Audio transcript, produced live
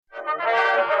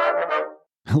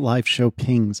Live show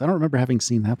pings. I don't remember having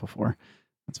seen that before.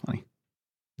 That's funny.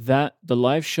 That the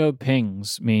live show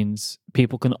pings means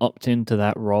people can opt into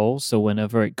that role, so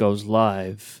whenever it goes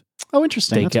live, Oh,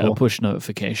 interesting. they That's get cool. a push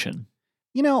notification.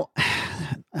 You know,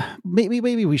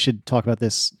 maybe we should talk about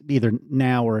this either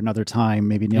now or another time.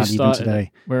 Maybe not even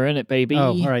today. We're in it, baby.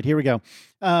 Oh, all right. Here we go.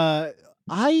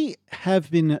 I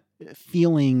have been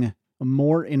feeling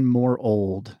more and more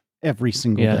old every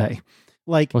single day.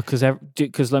 Like, well,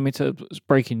 because let me tell you,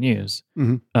 breaking news.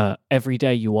 Mm-hmm. Every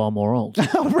day you are more old.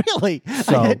 Oh, really?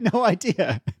 So, I had no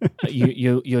idea.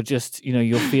 you're just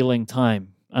you're feeling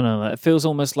time. I don't know. It feels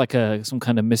almost like some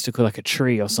kind of mystical, like a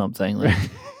tree or something. Like,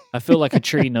 I feel like a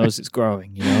tree knows it's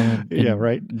growing, and yeah,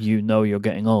 right. You're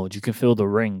getting old. You can feel the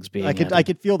rings being. I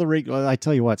could feel the ring. Well, I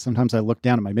tell you what. Sometimes I look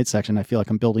down at my midsection. I feel like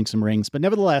I'm building some rings, but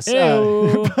nevertheless,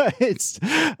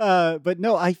 but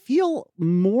no, I feel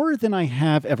more than I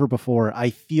have ever before. I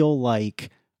feel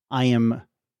like I am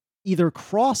either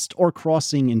crossed or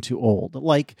crossing into old.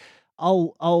 Like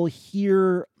I'll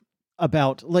hear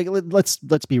about, like, let's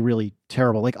be really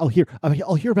terrible. Like I'll hear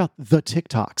about the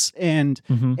TikToks, and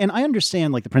I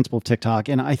understand like the principle of TikTok,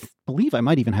 and I believe I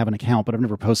might even have an account, but I've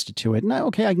never posted to it. And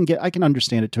I can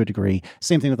understand it to a degree.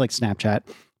 Same thing with like Snapchat.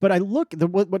 But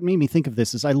what made me think of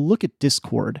this is I look at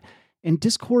Discord, and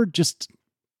Discord just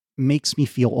makes me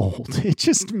feel old. It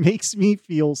just makes me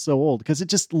feel so old because it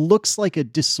just looks like a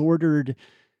disordered,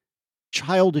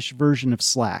 childish version of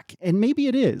Slack, and maybe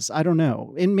it is. I don't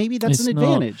know, and maybe that's an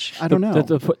advantage. I don't know.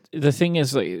 The thing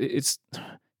is, like, it's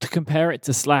to compare it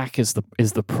to Slack is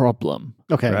the problem.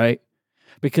 Okay, right?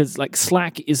 Because like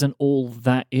Slack isn't all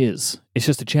that is. It's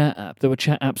just a chat app. There were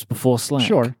chat apps before Slack.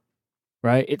 Sure,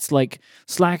 right? It's like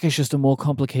Slack is just a more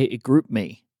complicated group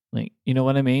me. Like, you know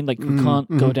what I mean? Like, we can't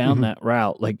go down that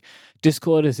route. Like,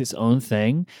 Discord is its own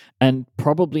thing and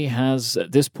probably has,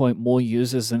 at this point, more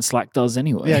users than Slack does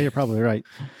anyway. Yeah, you're probably right.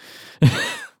 Right?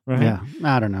 Yeah,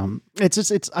 I don't know.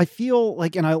 I feel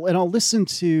like, and I'll listen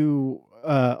to,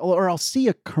 or I'll see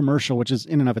a commercial, which is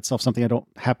in and of itself something I don't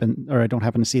happen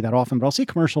to see that often, but I'll see a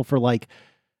commercial for like,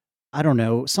 I don't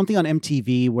know, something on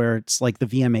MTV where it's like the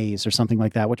VMAs or something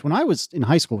like that, which when I was in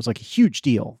high school was like a huge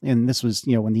deal. And this was,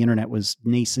 when the internet was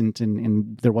nascent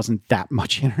and there wasn't that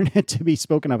much internet to be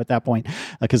spoken of at that point,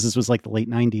 because this was like the late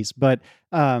 90s. But,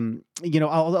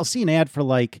 I'll see an ad for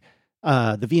like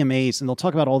the VMAs, and they'll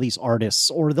talk about all these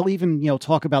artists, or they'll even,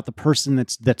 talk about the person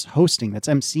that's hosting, that's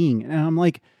emceeing. And I'm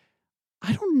like,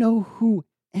 I don't know who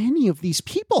any of these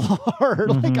people are.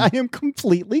 Like, I am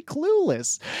completely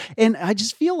clueless. And I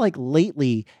just feel like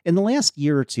lately, in the last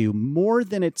year or two, more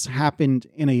than it's happened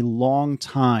in a long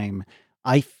time,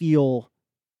 I feel,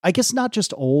 I guess, not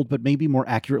just old, but maybe more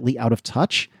accurately out of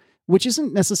touch, which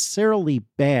isn't necessarily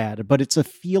bad, but it's a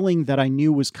feeling that I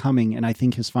knew was coming and I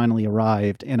think has finally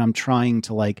arrived. And I'm trying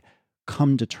to like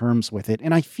come to terms with it.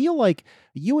 And I feel like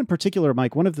you in particular,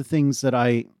 Mike, one of the things that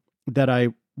I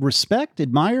respect,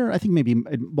 admire, I think maybe,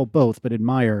 well, both, but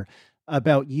admire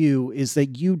about you is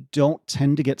that you don't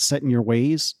tend to get set in your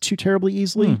ways too terribly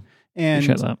easily.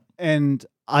 And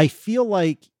I feel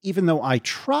like even though I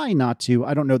try not to,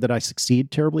 I don't know that I succeed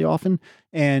terribly often.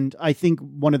 And I think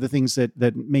one of the things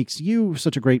that makes you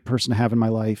such a great person to have in my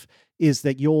life is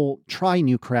that you'll try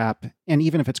new crap. And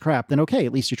even if it's crap, then okay,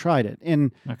 at least you tried it.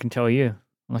 And I can tell you,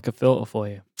 like a filter for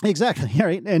you. Exactly.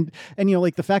 Right. And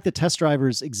like the fact that Test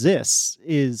Drivers exists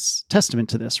is testament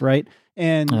to this. Right.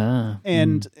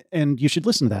 And you should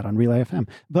listen to that on Relay FM.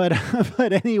 But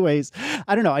anyways,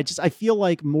 I don't know. I feel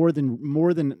like more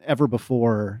than ever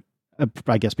before,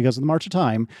 I guess because of the March of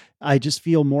Time, I just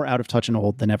feel more out of touch and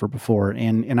old than ever before.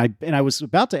 And I was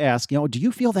about to ask, do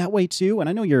you feel that way too? And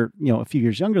I know you're, a few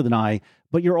years younger than I,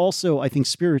 but you're also, I think,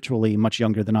 spiritually much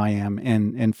younger than I am.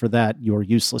 And for that, you're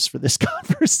useless for this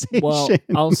conversation. Well,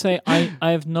 I'll say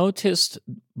I've noticed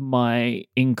my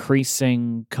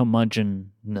increasing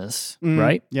curmudgeonness,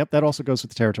 right? Yep. That also goes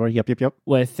with the territory. Yep.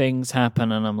 Where things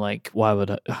happen and I'm like, why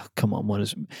would I? Oh, come on, what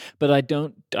is? But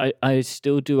I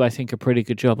still do, I think, a pretty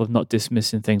good job of not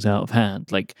dismissing things out of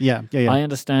hand. Like, yeah. I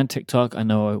understand TikTok. I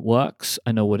know it works.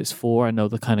 I know what it's for. I know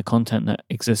the kind of content that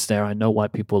exists there. I know why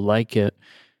people like it.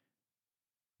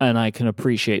 And I can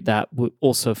appreciate that,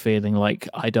 also feeling like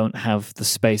I don't have the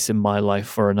space in my life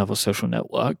for another social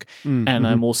network. And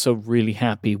I'm also really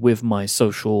happy with my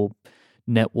social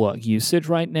network usage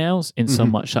right now, in so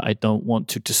much that I don't want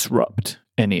to disrupt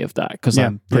any of that, because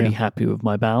I'm pretty happy with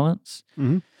my balance.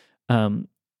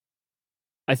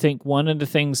 I think one of the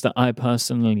things that I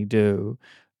personally do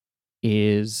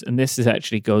is, and this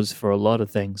actually goes for a lot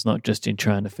of things, not just in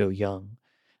trying to feel young,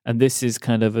 and this is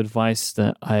kind of advice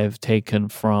that I have taken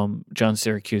from John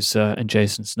Siracusa and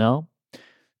Jason Snell,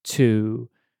 to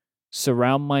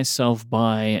surround myself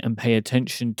by and pay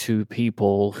attention to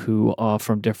people who are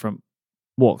from different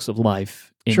walks of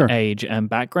life in Sure. age and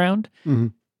background. hmm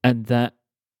And that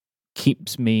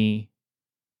keeps me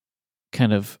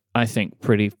kind of, I think,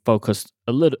 pretty focused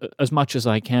a little, as much as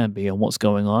I can be on what's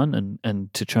going on,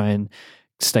 and to try and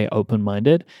stay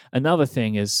open-minded. Another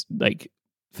thing is, like,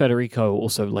 Federico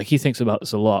also, like, he thinks about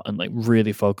this a lot and, like,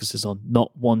 really focuses on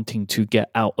not wanting to get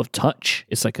out of touch.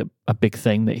 It's like a big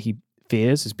thing that he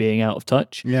fears, is being out of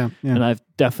touch. Yeah. Yeah. And I've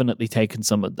definitely taken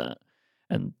some of that.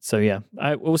 And so, yeah,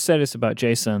 I will say this about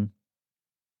Jason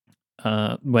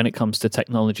when it comes to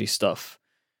technology stuff.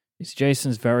 Is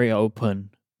Jason's very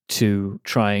open to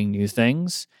trying new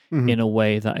things Mhm. in a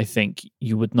way that I think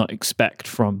you would not expect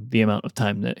from the amount of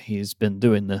time that he's been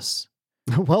doing this.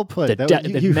 Well put.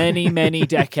 The many, many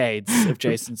decades of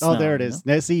Jason Snell. Oh, there it is.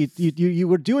 Now, see, you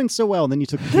were doing so well, and then you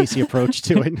took the Casey approach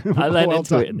to it. I led Well into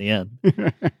done. it in the end.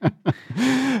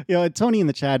 Tony in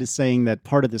the chat is saying that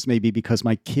part of this may be because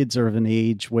my kids are of an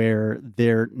age where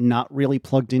they're not really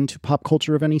plugged into pop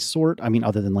culture of any sort. I mean,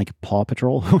 other than like Paw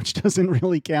Patrol, which doesn't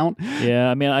really count. Yeah,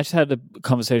 I mean, I just had a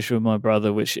conversation with my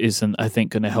brother, which isn't, I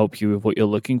think, going to help you with what you're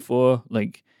looking for.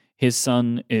 Like, his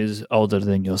son is older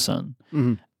than your son.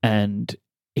 Mhm. And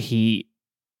he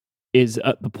is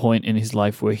at the point in his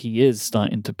life where he is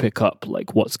starting to pick up,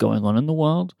 like, what's going on in the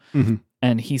world. Mhm.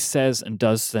 And he says and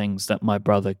does things that my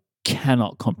brother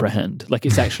cannot comprehend. Like,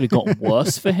 it's actually gotten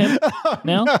worse for him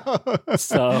now. No.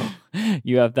 So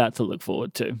you have that to look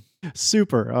forward to.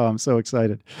 Super. Oh, I'm so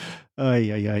excited. No,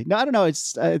 I don't know.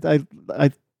 It's I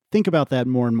think about that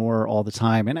more and more all the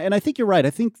time. And I think you're right.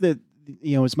 I think that,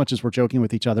 as much as we're joking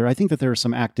with each other, I think that there are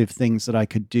some active things that I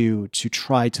could do to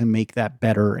try to make that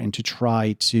better and to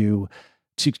try to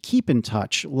keep in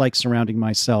touch, like surrounding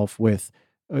myself with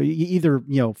either,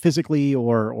 physically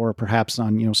or perhaps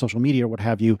on, social media or what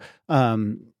have you,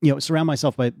 surround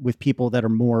myself with people that are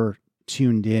more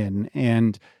tuned in.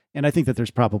 And I think that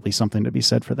there's probably something to be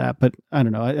said for that. But I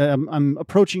don't know. I'm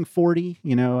approaching 40.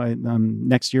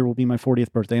 Next year will be my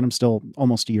 40th birthday, and I'm still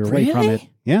almost a year away from it.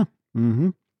 Yeah. Mm-hmm.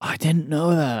 I didn't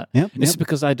know that. Yep. This is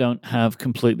because I don't have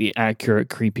completely accurate,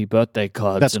 creepy birthday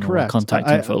cards. That's and correct. Contact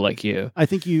info like you. I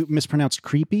think you mispronounced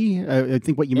creepy. I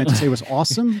think what you meant to say was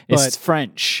awesome. But It's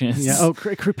French. yeah. Oh,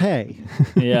 crepe.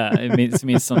 Yeah, it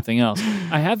means something else.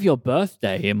 I have your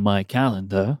birthday in my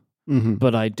calendar, Mm-hmm.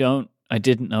 but I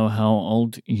didn't know how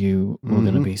old you were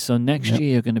going to be. So next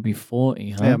year you're going to be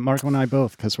 40, huh? Yeah, Marco and I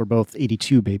both, because we're both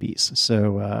 82 babies.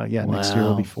 So next year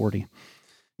we'll be 40.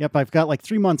 Yep, I've got like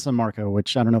 3 months on Marco,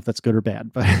 which I don't know if that's good or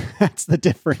bad, but that's the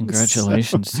difference.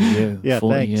 Congratulations to you. Yeah,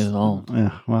 40 thanks. years old.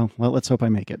 Well, let's hope I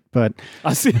make it. But I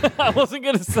wasn't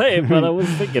going to say it, but I was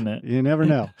thinking it. you never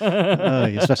know,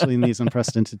 especially in these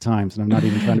unprecedented times. And I'm not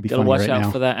even trying to be Gotta funny watch right out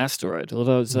now. for that asteroid. All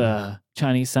those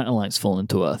Chinese satellites falling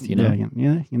to Earth, you know?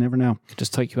 Yeah, you never know. Could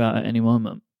just take you out at any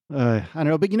moment. I don't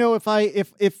know, but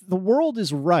if the world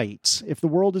is right, if the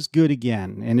world is good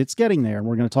again, and it's getting there, and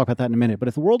we're going to talk about that in a minute, but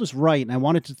if the world is right, and I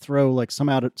wanted to throw like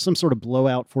some sort of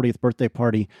blowout 40th birthday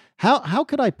party, how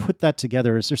could I put that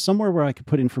together? Is there somewhere where I could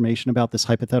put information about this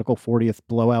hypothetical 40th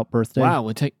blowout birthday? Wow,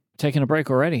 we're taking a break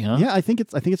already, huh? Yeah, I think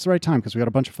it's the right time because we got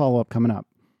a bunch of follow up coming up.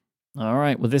 All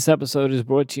right. Well, this episode is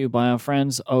brought to you by our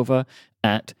friends over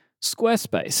at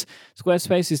Squarespace.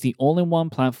 Squarespace is the all-in-one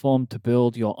platform to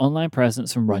build your online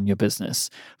presence and run your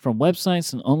business. From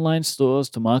websites and online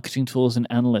stores to marketing tools and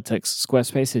analytics,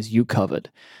 Squarespace has you covered.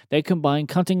 They combine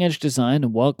cutting-edge design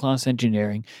and world-class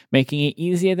engineering, making it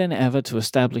easier than ever to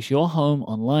establish your home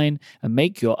online and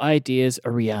make your ideas a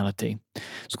reality.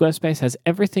 Squarespace has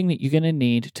everything that you're going to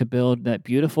need to build that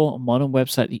beautiful modern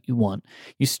website that you want.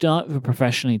 You start with a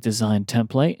professionally designed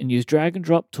template and use drag and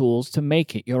drop tools to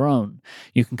make it your own.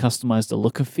 You can customize the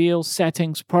look and feel,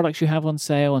 settings, products you have on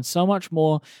sale, and so much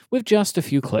more with just a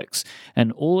few clicks.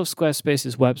 And all of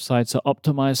Squarespace's websites are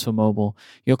optimized for mobile.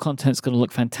 Your content's going to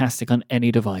look fantastic on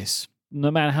any device,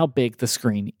 no matter how big the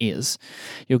screen is.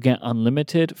 You'll get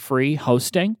unlimited free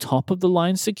hosting,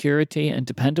 top-of-the-line security, and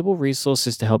dependable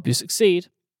resources to help you succeed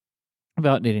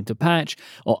without needing to patch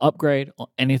or upgrade or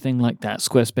anything like that.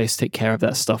 Squarespace take care of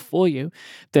that stuff for you.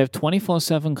 They have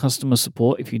 24/7 customer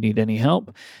support if you need any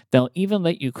help. They'll even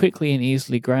let you quickly and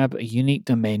easily grab a unique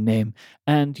domain name,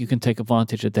 and you can take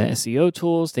advantage of their SEO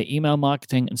tools, their email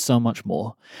marketing, and so much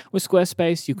more. With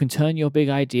Squarespace, you can turn your big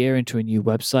idea into a new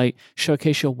website,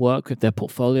 showcase your work with their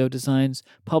portfolio designs,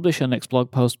 publish your next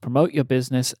blog post, promote your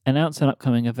business, announce an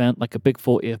upcoming event like a big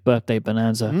 40th birthday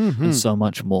bonanza, and so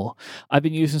much more. I've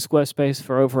been using Squarespace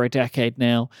for over a decade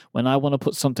now. When I want to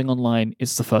put something online,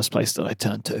 it's the first place that I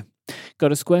turn to. Go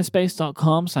to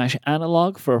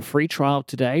squarespace.com/analog for a free trial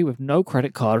today with no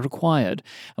credit card required.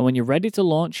 And when you're ready to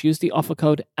launch, use the offer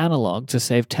code ANALOG to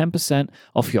save 10%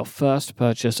 off your first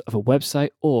purchase of a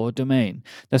website or domain.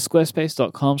 That's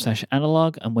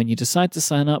squarespace.com/analog. And when you decide to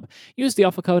sign up, use the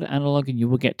offer code ANALOG and you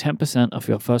will get 10% off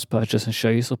your first purchase and show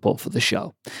your support for the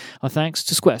show. Our thanks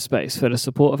to Squarespace for the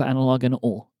support of Analog and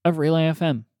all of Relay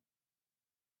FM.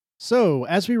 So,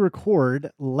 as we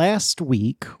record, last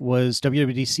week was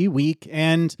WWDC week,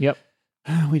 and Yep.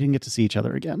 we didn't get to see each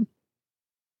other again.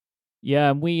 Yeah,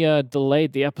 and we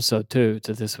delayed the episode too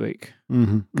to this week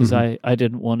Because because I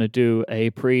didn't want to do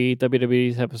a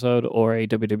pre-WWDC episode or a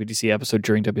WWDC episode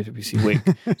during WWDC week.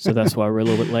 So that's why we're a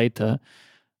little bit later.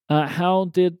 How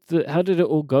did it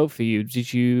all go for you?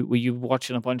 Were you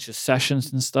watching a bunch of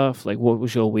sessions and stuff? Like, what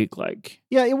was your week like?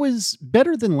 Yeah, it was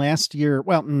better than last year.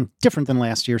 Well, different than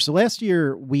last year. So last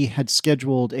year we had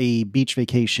scheduled a beach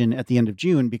vacation at the end of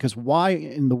June because why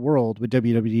in the world would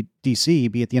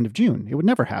WWDC be at the end of June? It would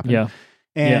never happen. Yeah.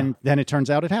 And then it turns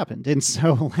out it happened. And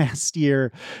so last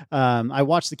year, I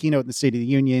watched the keynote in the State of the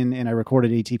Union and I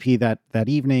recorded ATP that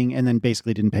evening and then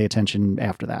basically didn't pay attention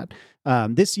after that.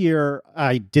 This year,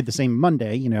 I did the same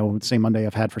Monday, the same Monday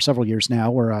I've had for several years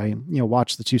now, where I,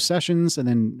 watched the two sessions and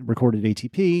then recorded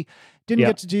ATP. Didn't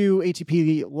get to do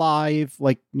ATP live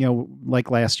like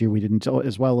last year. We didn't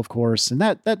as well, of course. And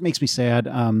that makes me sad.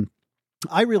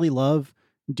 I really love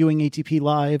doing ATP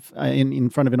live in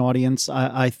front of an audience.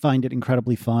 I find it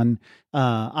incredibly fun.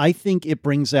 I think it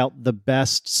brings out the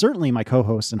best, certainly my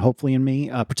co-host and hopefully in me,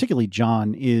 particularly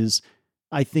John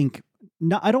I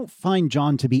don't find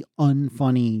John to be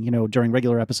unfunny, during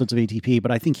regular episodes of ATP,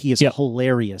 but I think he is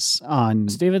hilarious on...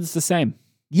 Steven's the same.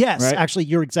 Yes, right? Actually,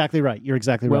 you're exactly right.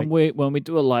 When we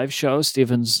do a live show,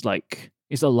 Steven's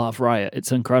he's a laugh riot.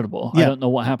 It's incredible. Yeah. I don't know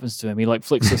what happens to him. He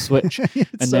flicks a switch and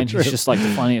then he's just the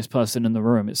funniest person in the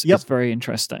room. It's very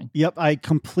interesting. Yep. I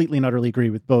completely and utterly agree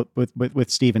with both with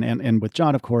Steven and with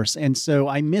John, of course. And so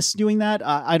I miss doing that.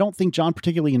 I don't think John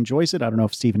particularly enjoys it. I don't know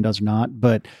if Steven does or not,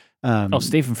 but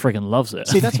Stephen friggin' loves it.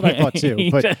 See, that's what I thought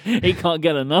too. But he can't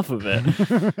get enough of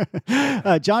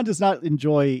it. John does not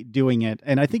enjoy doing it.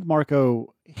 And I think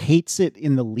Marco hates it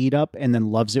in the lead up and then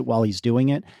loves it while he's doing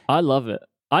it. I love it.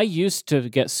 I used to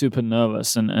get super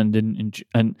nervous and didn't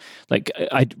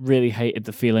I really hated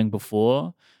the feeling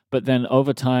before, but then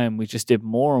over time we just did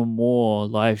more and more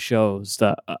live shows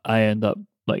that I end up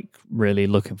really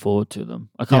looking forward to them.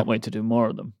 I can't wait to do more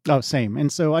of them. Oh, same. And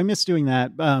so I miss doing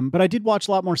that. But I did watch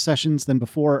a lot more sessions than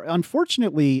before.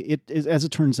 Unfortunately, as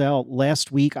it turns out,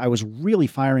 last week I was really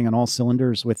firing on all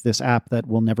cylinders with this app that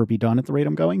will never be done at the rate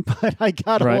I'm going. But I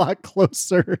got a lot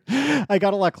closer.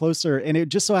 And it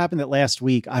just so happened that last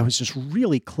week I was just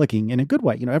really clicking in a good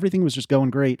way. Everything was just going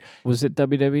great. Was it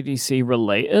WWDC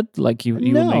related? You were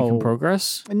making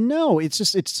progress? No, it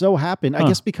so happened. I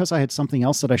guess because I had something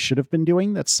else that I should have been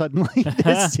doing that suddenly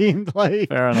this seemed like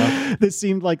fair enough. This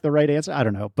seemed like the right answer. I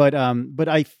don't know, but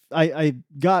I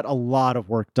got a lot of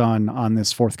work done on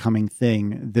this forthcoming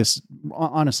thing. This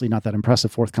honestly not that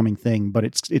impressive forthcoming thing, but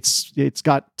it's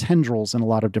got tendrils in a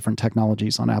lot of different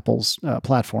technologies on Apple's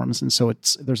platforms, and so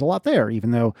there's a lot there,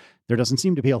 even though there doesn't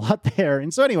seem to be a lot there.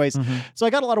 And so anyways, so I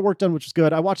got a lot of work done, which was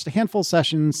good. I watched a handful of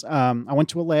sessions. I went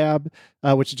to a lab,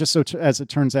 which is just so as it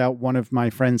turns out, one of my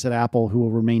friends at Apple, who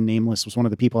will remain nameless, was one of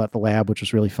the people at the lab, which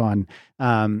was really fun.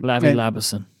 Labby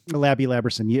Laberson. Labby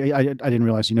Laberson. I didn't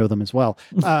realize you know them as well.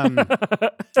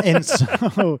 And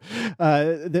so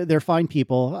they're fine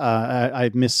people.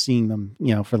 I've missed seeing them,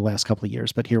 for the last couple of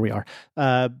years, but here we are.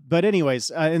 But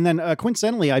anyways, and then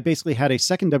coincidentally, I basically had a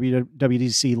second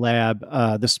WWDC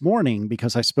lab this morning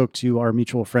because I spoke to our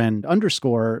mutual friend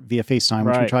 _ via FaceTime,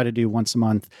 which we try to do once a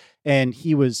month. And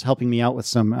he was helping me out with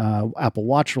some Apple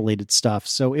Watch related stuff.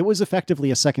 So it was effectively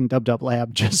a second Dub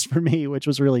lab just for me, which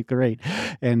was really great.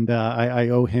 And I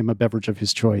owe him a beverage of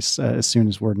his choice as soon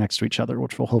as we're next to each other,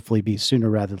 which will hopefully be sooner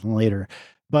rather than later.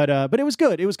 But it was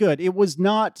good. It was good. It was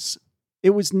not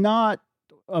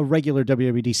a regular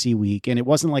WWDC week. And it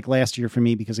wasn't like last year for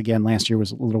me because, again, last year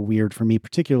was a little weird for me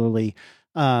particularly.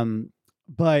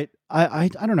 But I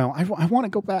don't know. I want to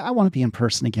go back. I want to be in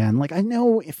person again. I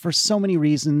know for so many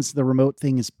reasons the remote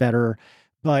thing is better,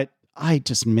 but I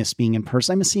just miss being in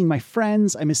person. I miss seeing my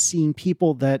friends. I miss seeing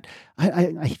people that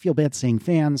I feel bad saying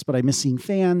fans, but I miss seeing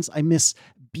fans. I miss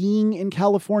being in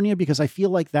California because I feel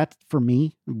like that for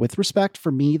me, with respect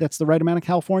for me, that's the right amount of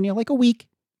California, like a week,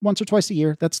 once or twice a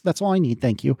year. That's all I need.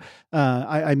 Thank you.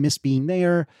 I miss being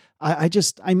there.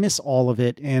 I miss all of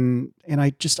it. And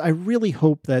I really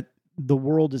hope that the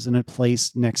world is in a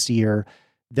place next year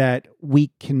that we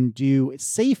can do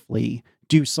safely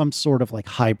do some sort of like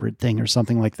hybrid thing or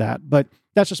something like that. But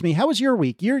that's just me. How was your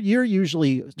week? You're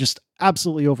usually just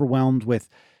absolutely overwhelmed with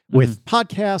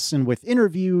podcasts and with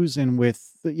interviews and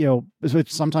with, with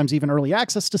sometimes even early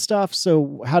access to stuff.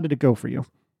 So how did it go for you?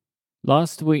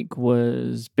 Last week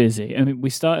was busy. I mean,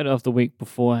 we started off the week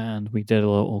beforehand. We did a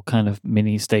little kind of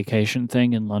mini staycation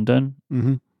thing in London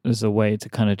as a way to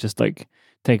kind of just like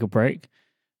take a break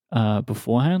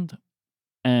beforehand.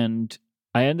 And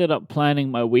I ended up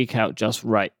planning my week out just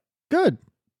right. Good.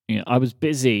 I was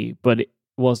busy, but it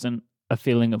wasn't a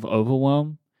feeling of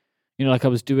overwhelm. Like I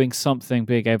was doing something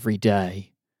big every day.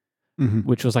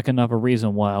 Which was like another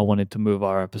reason why I wanted to move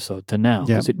our episode to now,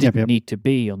 because it didn't need to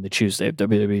be on the Tuesday of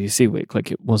WWDC week.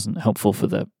 Like it wasn't helpful for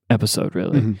the episode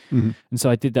really. And so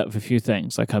I did that with a few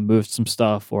things. Like I moved some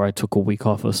stuff, or I took a week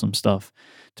off of some stuff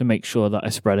to make sure that I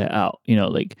spread it out.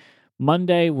 Like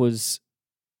Monday was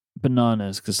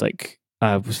bananas because like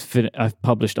I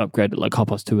published Upgrade at like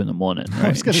 2:30 in the morning.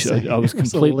 Right? I was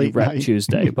completely wrecked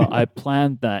Tuesday, but I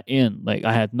planned that in. Like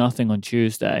I had nothing on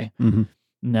Tuesday.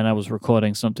 And then I was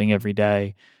recording something every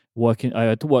day, working. I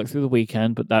had to work through the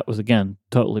weekend, but that was, again,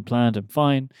 totally planned and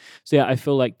fine. So, yeah, I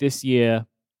feel like this year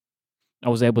I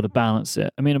was able to balance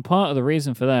it. I mean, and part of the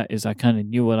reason for that is I kind of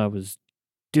knew what I was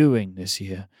doing this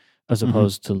year as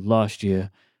opposed to last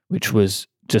year, which was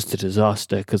just a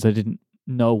disaster because I didn't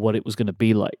know what it was going to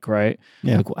be like, right?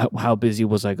 Yeah. Like how busy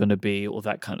was I going to be, all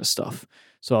that kind of stuff.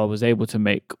 So I was able to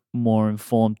make more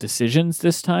informed decisions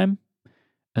this time.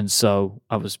 And so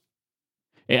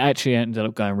it actually ended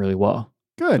up going really well.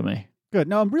 Good for me. Good.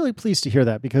 No, I'm really pleased to hear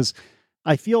that because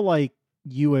I feel like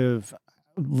you have,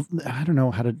 I don't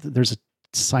know there's a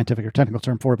scientific or technical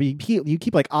term for it, but you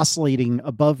keep like oscillating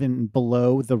above and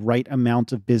below the right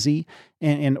amount of busy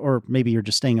and or maybe you're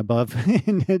just staying above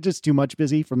and just too much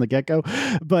busy from the get-go.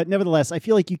 But nevertheless, I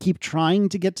feel like you keep trying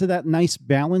to get to that nice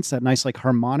balance, that nice like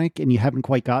harmonic, and you haven't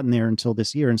quite gotten there until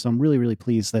this year. And so I'm really, really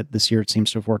pleased that this year it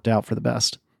seems to have worked out for the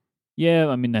best. Yeah,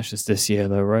 I mean, that's just this year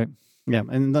though, right? Yeah,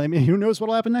 and I mean, who knows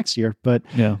what'll happen next year, but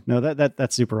yeah, no,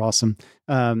 that's super awesome.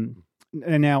 And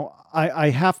now I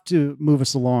have to move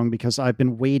us along because I've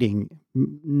been waiting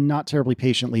not terribly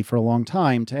patiently for a long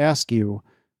time to ask you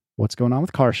what's going on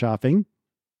with car shopping.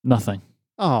 Nothing.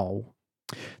 Oh.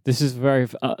 This is very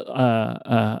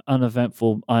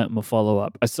uneventful item of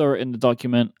follow-up. I saw it in the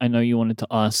document. I know you wanted to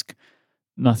ask.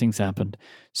 Nothing's happened.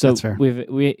 So that's fair.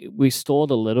 we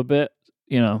stalled a little bit.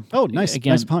 Oh, nice.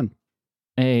 Again, nice pun.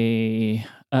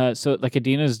 So like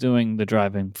Adina's doing the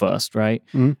driving first, right?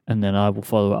 And then I will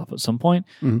follow up at some point.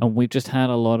 And we've just had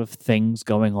a lot of things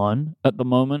going on at the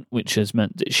moment, which has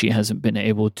meant that she hasn't been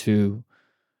able to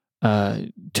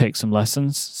take some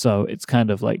lessons. So it's kind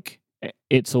of like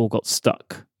it's all got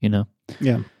stuck, Yeah.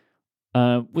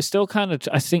 We're still kind of,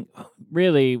 I think,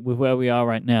 really with where we are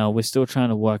right now, we're still trying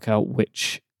to work out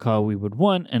which car we would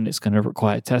want, and it's going to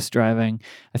require test driving.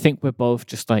 I think we're both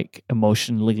just like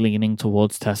emotionally leaning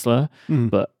towards Tesla,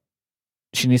 but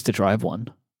she needs to drive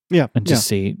one. Yeah. And just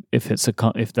see if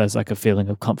there's like a feeling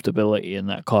of comfortability in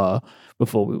that car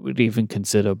before we would even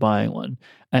consider buying one.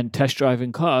 And test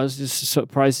driving cars is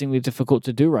surprisingly difficult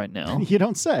to do right now. You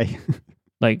don't say.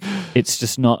 Like it's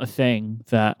just not a thing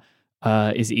that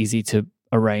is easy to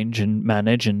arrange and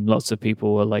manage, and lots of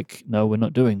people are like, no, we're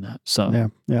not doing that. So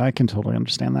yeah, I can totally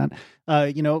understand that.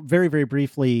 Very, very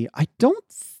briefly, I don't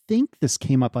think this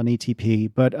came up on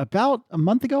ATP, but about a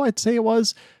month ago, I'd say it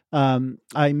was,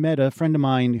 I met a friend of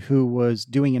mine who was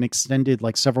doing an extended,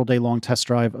 like several day long test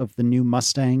drive of the new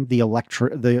Mustang, the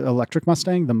electric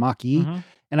Mustang, the Mach-E.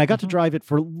 And I got to drive it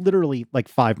for literally like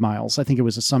 5 miles. I think it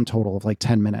was a sum total of like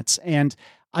 10 minutes. And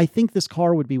I think this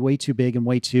car would be way too big and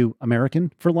way too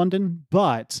American for London,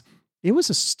 but it was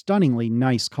a stunningly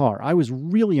nice car. I was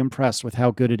really impressed with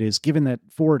how good it is, given that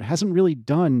Ford hasn't really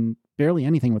done barely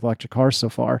anything with electric cars so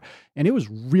far. And it was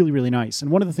really, really nice. And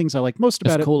one of the things I like most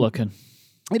about it's cool looking.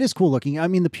 It is cool looking. I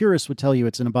mean, the purists would tell you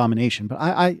it's an abomination, but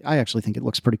I actually think it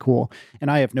looks pretty cool.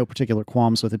 And I have no particular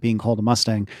qualms with it being called a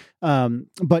Mustang.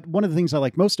 But one of the things I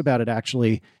like most about it,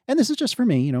 actually, and this is just for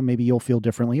me, maybe you'll feel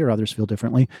differently or others feel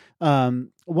differently.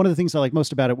 One of the things I like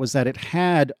most about it was that it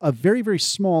had a very, very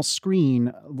small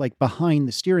screen, like behind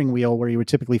the steering wheel where you would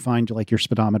typically find like your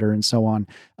speedometer and so on.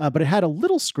 But it had a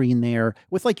little screen there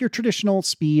with like your traditional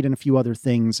speed and a few other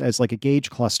things as like a gauge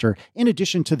cluster, in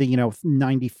addition to the,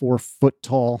 94-foot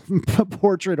tall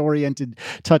portrait-oriented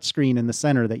touchscreen in the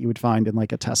center that you would find in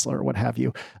like a Tesla or what have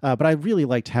you. But I really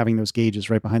liked having those gauges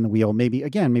right behind the wheel. Maybe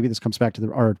this comes back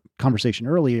to our conversation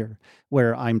earlier,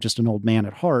 where I'm just an old man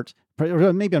at heart.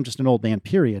 or maybe I'm just an old man,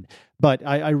 period. But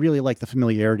I really like the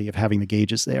familiarity of having the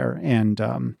gauges there. And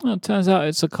Well, it turns out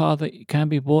it's a car that can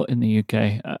be bought in the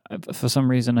UK. For some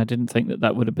reason, I didn't think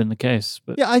that would have been the case.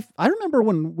 But yeah, I remember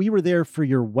when we were there for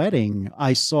your wedding,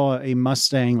 I saw a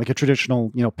Mustang, like a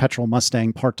traditional, petrol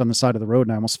Mustang parked on the side of the road,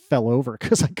 and I almost fell over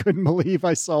because I couldn't believe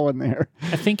I saw one there.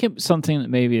 I think it's something that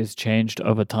maybe has changed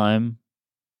over time,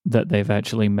 that they've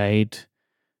actually made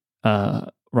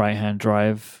right-hand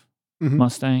drive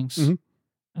Mustangs.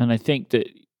 And I think that,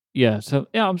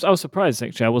 I was surprised,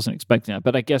 actually. I wasn't expecting that.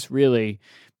 But I guess really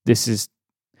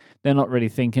they're not really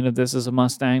thinking of this as a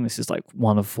Mustang. This is like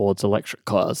one of Ford's electric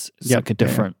cars. It's like a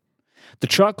different... Yeah. The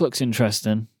truck looks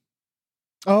interesting.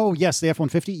 Oh, yes, the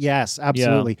F-150. Yes,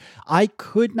 absolutely. Yeah. I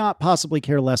could not possibly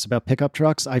care less about pickup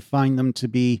trucks. I find them to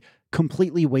be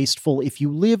completely wasteful if you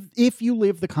live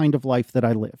the kind of life that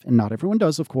I live. And not everyone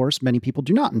does, of course. Many people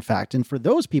do not, in fact. And for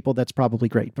those people, that's probably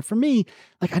great. But for me,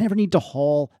 like, I never need to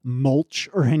haul mulch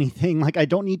or anything. Like, I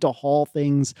don't need to haul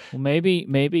things. Well,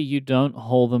 maybe you don't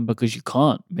haul them because you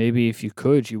can't. Maybe if you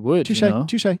could, you would. Touche.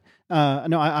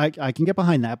 No, I can get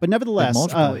behind that. But nevertheless,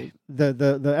 the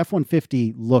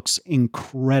F-150 looks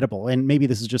incredible. And maybe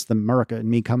this is just the America and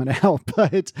me coming out,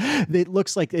 but it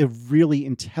looks like a really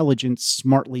intelligent,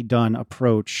 smartly done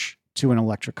approach to an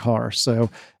electric car. So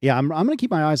yeah, I'm going to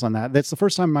keep my eyes on that. That's the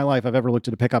first time in my life I've ever looked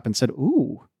at a pickup and said,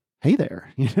 ooh, hey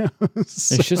there.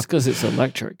 So, it's just because it's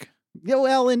electric. Yeah,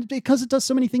 well, and because it does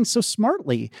so many things so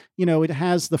smartly. It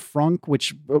has the frunk,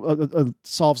 which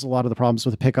solves a lot of the problems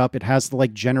with a pickup. It has the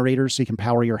generators so you can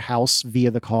power your house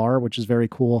via the car, which is very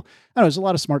cool. I don't know, there's a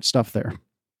lot of smart stuff there.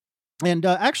 And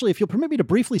actually, if you'll permit me to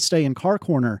briefly stay in Car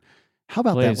Corner, how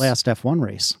about that last F1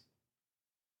 race?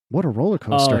 What a roller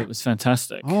coaster. Oh, it was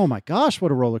fantastic. Oh my gosh, what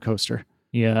a roller coaster.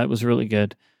 Yeah, it was really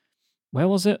good. Where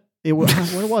was it? It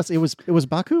was it was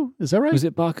Baku, is that right? Was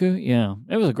it Baku? Yeah.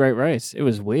 It was a great race. It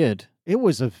was weird. It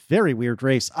was a very weird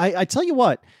race. I tell you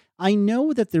what, I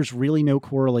know that there's really no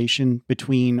correlation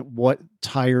between what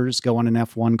tires go on an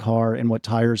F1 car and what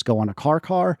tires go on a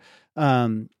car.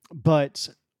 But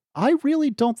I really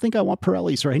don't think I want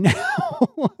Pirellis right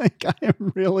now. Like, I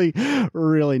am really,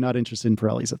 really not interested in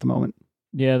Pirellis at the moment.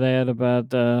 Yeah, they had a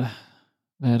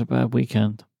bad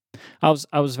weekend. I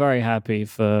was very happy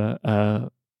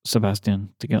for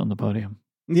Sebastian to get on the podium.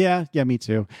 Yeah, me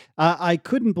too. I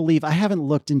couldn't believe I haven't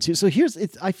looked into. So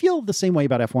I feel the same way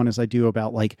about F1 as I do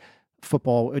about like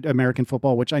football, American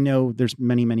football, which I know there's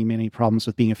many, many, many problems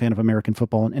with being a fan of American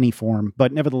football in any form.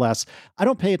 But nevertheless, I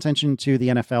don't pay attention to the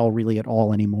NFL really at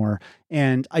all anymore.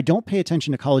 And I don't pay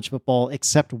attention to college football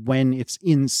except when it's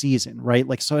in season, right?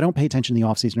 Like, so I don't pay attention to the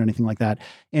offseason or anything like that.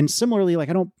 And similarly, like,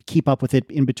 I don't keep up with it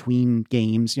in between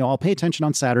games. I'll pay attention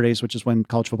on Saturdays, which is when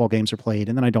college football games are played.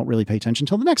 And then I don't really pay attention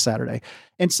until the next Saturday.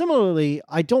 And similarly,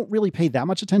 I don't really pay that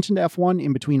much attention to F1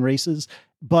 in between races.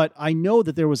 But I know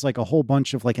that there was like a whole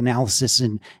bunch of like analysis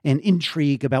and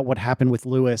intrigue about what happened with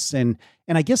Lewis. And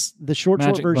I guess the short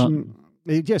version. Button.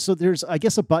 Yeah. So there's, I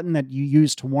guess, a button that you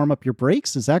use to warm up your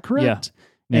brakes. Is that correct?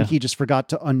 Yeah. And he just forgot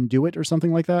to undo it or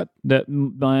something like that?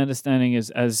 My understanding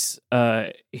is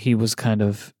he was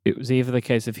it was either the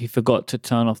case if he forgot to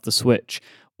turn off the switch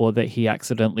or that he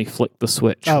accidentally flicked the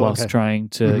switch whilst trying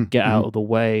to get out of the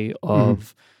way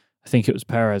of, I think it was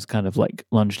Perez kind of like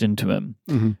lunged into him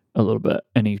a little bit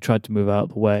and he tried to move out of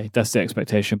the way. That's the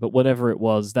expectation. But whatever it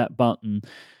was, that button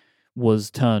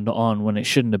was turned on when it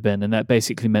shouldn't have been. And that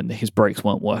basically meant that his brakes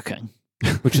weren't working,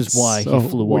 which is why he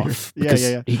flew off.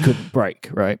 Because he couldn't brake,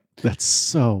 right? That's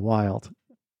so wild.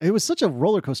 It was such a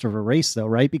roller coaster of a race, though,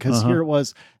 right? Because here it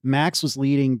was, Max was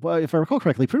leading, well, if I recall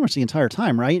correctly, pretty much the entire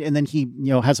time, right? And then he,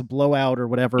 has a blowout or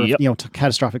whatever,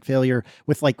 catastrophic failure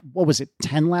with like, what was it,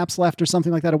 10 laps left or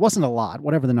something like that? It wasn't a lot,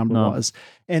 whatever the number was.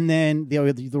 And then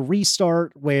the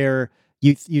restart where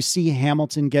you see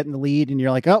Hamilton getting the lead and you're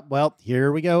like, oh, well,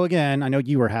 here we go again. I know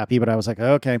you were happy, but I was like,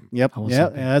 okay, yep,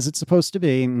 as it's supposed to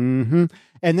be. Mm-hmm.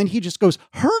 And then he just goes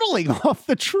hurtling off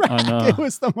the track. It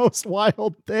was the most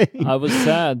wild thing. I was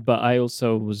sad, but I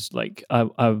also was like,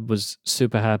 I was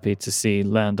super happy to see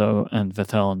Lando and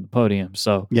Vettel on the podium.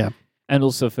 So, yeah. And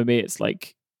also for me, it's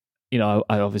like, I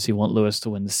obviously want Lewis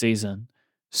to win the season.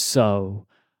 So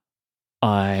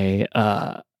I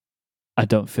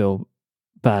don't feel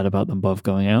bad about them both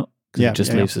going out because it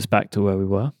just leaves us back to where we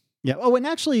were. Yeah. Oh, and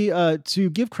actually, to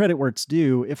give credit where it's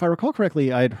due, if I recall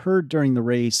correctly, I had heard during the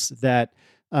race that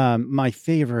my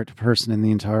favorite person in the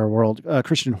entire world,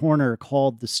 Christian Horner,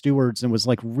 called the stewards and was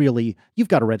like, really, you've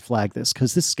got to red flag this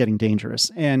because this is getting dangerous.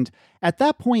 And at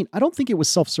that point, I don't think it was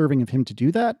self-serving of him to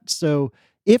do that. So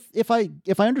if I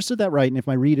understood that right, and if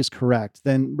my read is correct,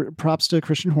 then props to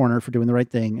Christian Horner for doing the right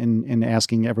thing and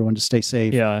asking everyone to stay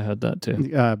safe. Yeah, I heard that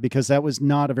too. Because that was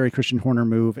not a very Christian Horner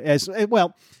move. As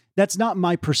well, that's not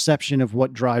my perception of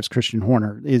what drives Christian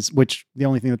Horner. Which the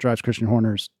only thing that drives Christian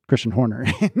Horner is Christian Horner.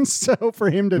 And so for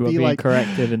him to be like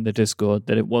corrected in the Discord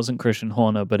that it wasn't Christian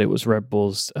Horner, but it was Red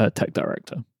Bull's tech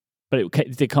director. But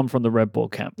it did come from the Red Bull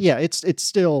camp. Yeah, it's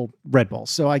still Red Bull.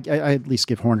 So I at least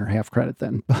give Horner half credit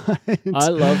then. But I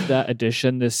love that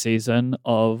addition this season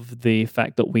of the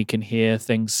fact that we can hear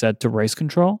things said to race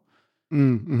control.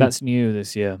 Mm-hmm. That's new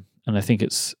this year. And I think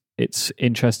it's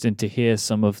interesting to hear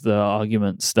some of the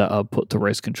arguments that are put to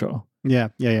race control. Yeah.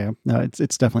 No,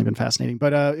 it's definitely been fascinating.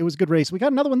 But it was a good race. We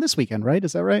got another one this weekend, right?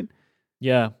 Is that right?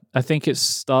 Yeah. I think it's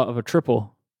start of a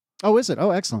triple. Oh, is it?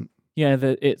 Oh, excellent. Yeah,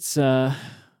 it's the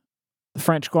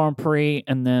French Grand Prix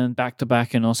and then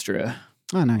back-to-back in Austria.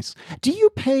 Oh, nice. Do you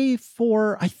pay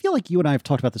for, I feel like you and I have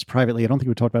talked about this privately. I don't think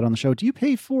we talked about it on the show. Do you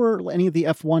pay for any of the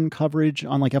F1 coverage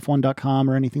on like F1.com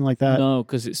or anything like that? No,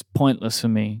 because it's pointless for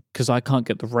me because I can't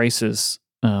get the races.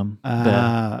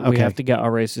 Okay. We have to get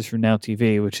our races from Now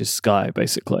TV, which is Sky,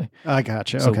 basically. I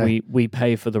gotcha. So okay. we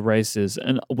pay for the races,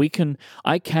 and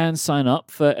I can sign up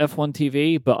for F1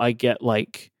 TV, but I get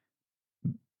like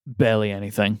barely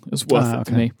anything. It's worth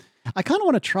it to me. I kind of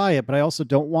want to try it, but I also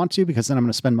don't want to because then I'm going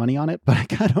to spend money on it. But I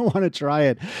kind of want to try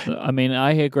it. I mean,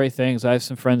 I hear great things. I have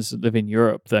some friends that live in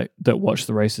Europe that watch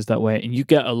the races that way, and you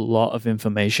get a lot of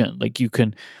information. Like you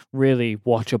can really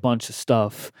watch a bunch of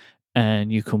stuff,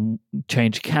 and you can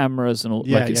change cameras and all.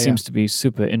 It seems to be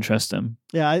super interesting.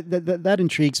 Yeah, that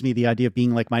intrigues me. The idea of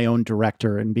being like my own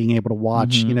director and being able to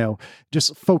watch,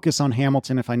 just focus on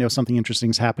Hamilton if I know something interesting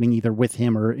is happening either with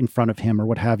him or in front of him or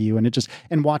what have you.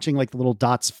 And watching like the little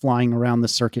dots flying around the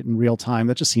circuit in real time.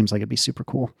 That just seems like it'd be super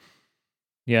cool.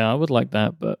 Yeah, I would like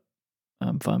that, but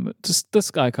I'm fine with just the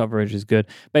Sky coverage is good.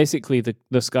 Basically,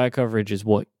 the Sky coverage is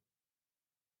what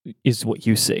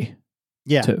you see.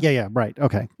 Yeah, right.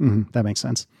 Okay. That makes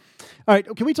sense. All right.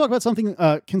 Can we talk about something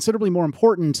considerably more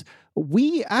important?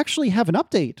 We actually have an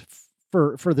update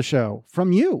for the show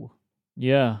from you.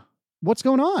 Yeah. What's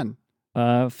going on?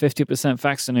 50%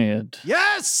 vaccinated.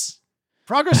 Yes!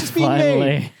 Progress is being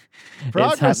made.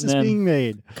 Progress is being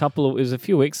made. It was a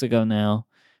few weeks ago now.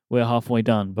 We're halfway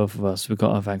done, both of us. We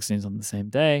got our vaccines on the same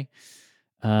day.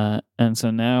 And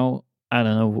so now I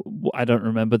don't know. I don't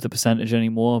remember the percentage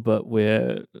anymore, but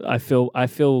I feel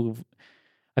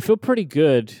pretty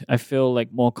good. I feel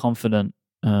like more confident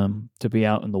to be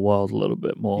out in the world a little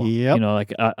bit more. Yep.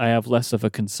 Like I have less of a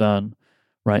concern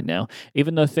right now,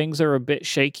 even though things are a bit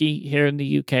shaky here in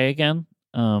the UK again.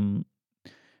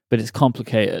 But it's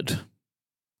complicated.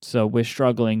 So we're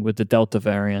struggling with the Delta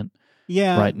variant.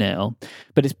 Yeah. Right now,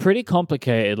 but it's pretty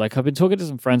complicated. Like I've been talking to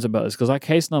some friends about this because our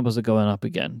case numbers are going up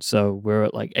again. So we're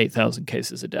at like 8,000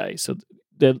 cases a day. So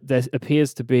there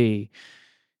appears to be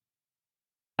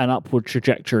an upward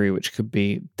trajectory, which could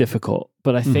be difficult.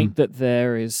 But I think that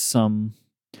there is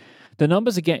the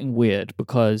numbers are getting weird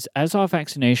because as our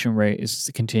vaccination rate is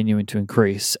continuing to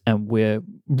increase and we're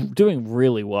doing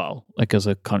really well, like as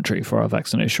a country for our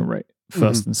vaccination rate,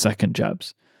 first and second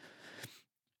jabs.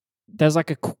 There's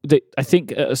like I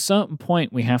think at a certain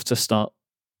point we have to start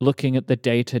looking at the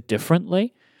data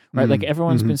differently, right? Like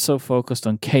everyone's been so focused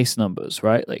on case numbers,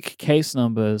 right? Like case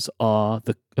numbers have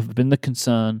been the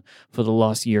concern for the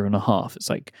last year and a half. It's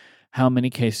like, how many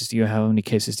cases do you have? How many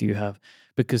cases do you have?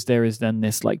 Because there is then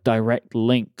this like direct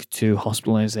link to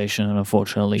hospitalization and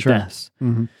unfortunately deaths.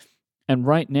 And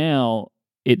right now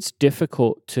it's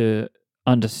difficult to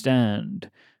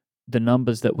understand the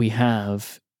numbers that we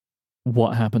have,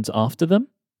 what happens after them,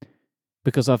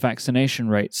 because our vaccination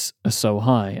rates are so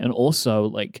high. And also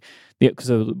like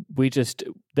because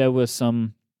there was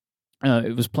some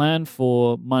it was planned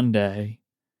for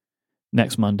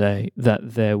next Monday, that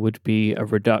there would be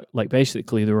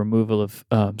basically the removal of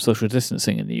social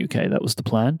distancing in the UK. That was the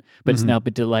plan, but it's now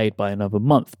been delayed by another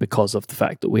month because of the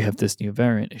fact that we have this new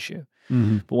variant issue.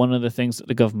 But one of the things that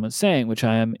the government's saying, which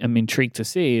I am intrigued to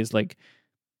see, is like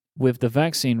with the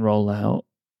vaccine rollout,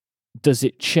 does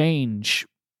it change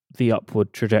the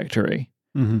upward trajectory?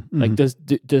 Like, does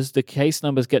the case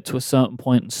numbers get to a certain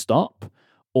point and stop,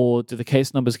 or do the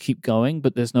case numbers keep going,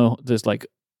 but there's no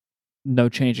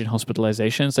change in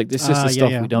hospitalizations? Like, this is the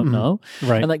stuff we don't know,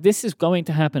 right? And like, this is going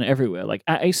to happen everywhere. Like,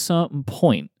 at a certain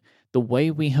point, the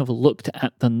way we have looked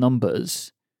at the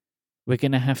numbers, we're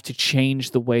going to have to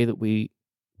change the way that we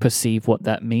perceive what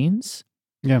that means.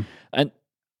 Yeah, and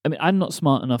I mean, I'm not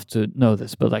smart enough to know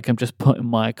this, but like I'm just putting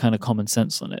my kind of common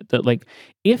sense on it. That like,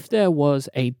 if there was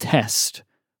a test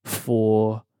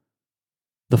for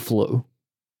the flu,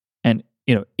 and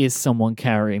is someone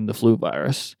carrying the flu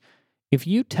virus? If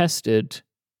you tested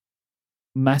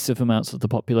massive amounts of the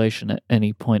population at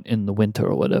any point in the winter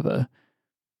or whatever,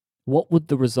 what would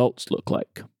the results look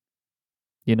like?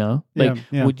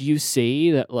 Would you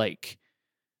see that like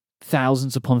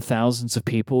thousands upon thousands of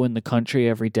people in the country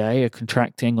every day are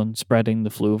contracting and spreading the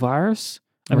flu virus?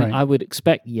 I mean, I would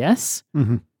expect yes.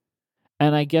 Mm-hmm.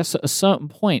 And I guess at a certain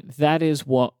point, that is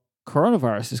what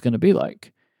coronavirus is going to be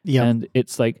like. Yeah. And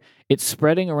it's like, it's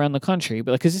spreading around the country.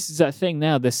 But because this is that thing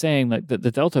now, they're saying like that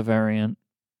the Delta variant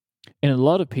in a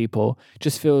lot of people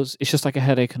just feels, it's just like a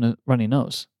headache and a runny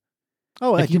nose.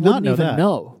 Oh, like I you did not wouldn't know even that.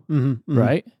 know, Mm-hmm, mm-hmm.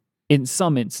 right? In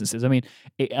some instances. I mean,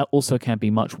 it also can be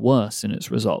much worse in its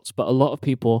results, but a lot of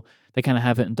people, they kind of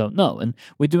have it and don't know. And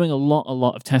we're doing a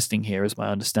lot of testing here, is my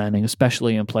understanding,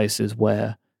 especially in places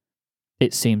where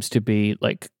it seems to be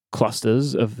like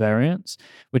clusters of variants,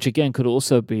 which again could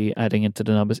also be adding into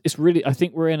the numbers. It's really, I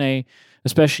think we're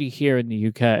especially here in the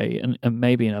UK and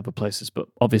maybe in other places, but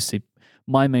obviously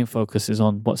my main focus is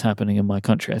on what's happening in my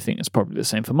country. I think it's probably the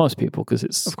same for most people because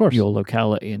it's of course your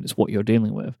locality and it's what you're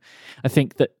dealing with. I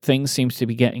think that things seems to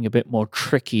be getting a bit more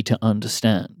tricky to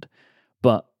understand,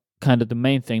 but kind of the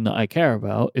main thing that I care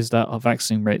about is that our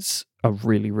vaccine rates are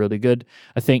really, really good.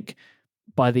 I think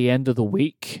by the end of the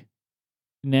week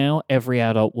now, every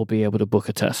adult will be able to book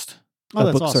a test. Oh,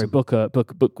 that's awesome. Sorry,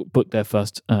 book their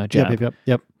first jab.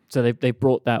 Yep. So they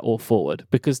brought that all forward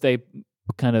because they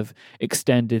kind of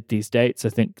extended these dates. I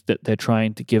think that they're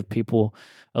trying to give people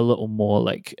a little more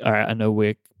like, all right, I know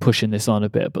we're pushing this on a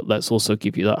bit, but let's also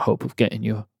give you that hope of getting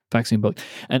your vaccine booked.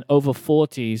 And over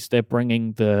 40s, they're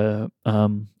bringing the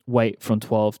wait from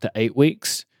 12 to 8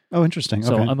 weeks. Oh, interesting.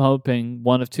 So okay. I'm hoping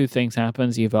one of two things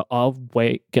happens. Either our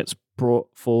wait gets brought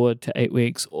forward to 8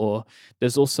 weeks, or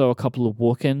there's also a couple of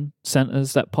walk-in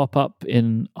centers that pop up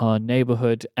in our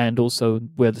neighborhood and also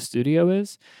where the studio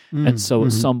is. And so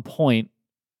at some point,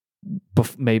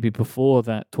 maybe before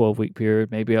that 12-week period,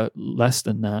 maybe less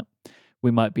than that, we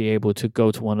might be able to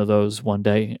go to one of those one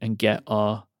day and get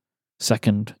our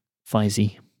second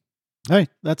Pfizer. Hey,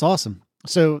 that's awesome.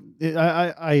 So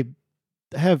I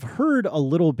have heard a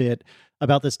little bit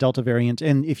about this Delta variant,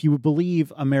 and if you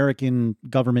believe American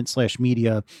government /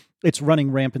 media, it's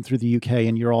running rampant through the UK,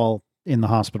 and you're all in the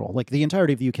hospital. Like the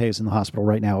entirety of the UK is in the hospital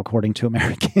right now, according to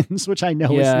Americans, which I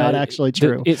know is not actually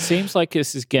true. It seems like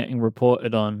this is getting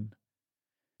reported on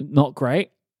not great.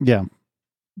 Yeah.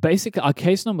 Basically, our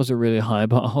case numbers are really high,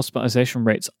 but our hospitalization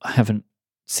rates haven't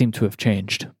seemed to have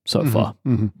changed so far.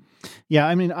 Mm-hmm. Yeah,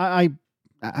 I mean,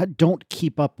 I don't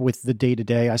keep up with the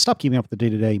day-to-day. I stopped keeping up with the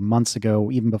day-to-day months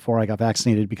ago, even before I got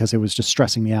vaccinated, because it was just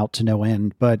stressing me out to no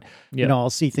end. But,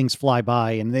 I'll see things fly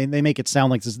by, and they make it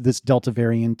sound like this Delta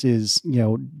variant is,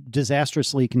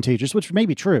 disastrously contagious, which may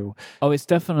be true. Oh, it's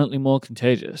definitely more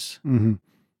contagious. Mm-hmm.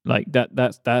 Like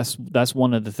that's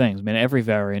one of the things. I mean, every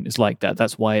variant is like that.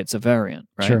 That's why it's a variant,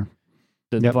 right? Sure.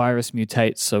 The virus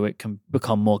mutates so it can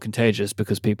become more contagious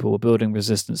because people are building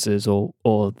resistances or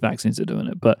vaccines are doing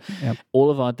it. But all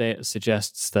of our data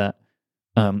suggests that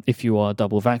if you are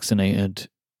double vaccinated,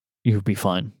 you'll be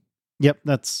fine. Yep,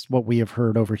 that's what we have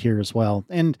heard over here as well.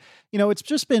 And, it's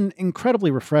just been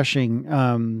incredibly refreshing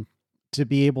to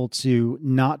be able to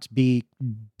not be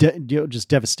just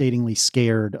devastatingly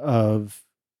scared of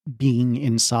being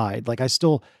inside. Like I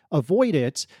still avoid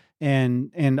it.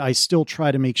 And I still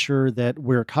try to make sure that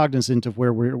we're cognizant of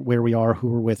where we are, who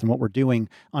we're with, and what we're doing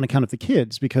on account of the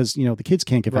kids, because the kids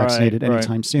can't get vaccinated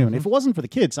anytime soon. Mm-hmm. If it wasn't for the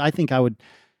kids, I think I'd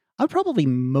probably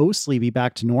mostly be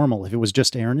back to normal if it was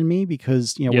just Aaron and me,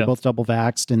 because we're both double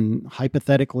vaxxed, and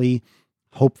hypothetically,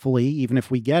 hopefully, even if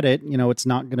we get it, it's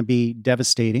not going to be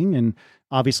devastating. And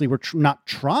obviously, we're not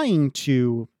trying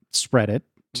to spread it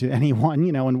to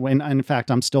anyone, and in fact,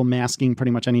 I'm still masking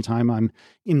pretty much anytime I'm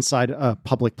inside a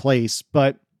public place.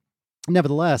 But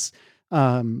nevertheless,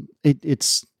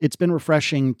 it's been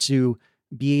refreshing to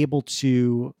be able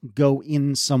to go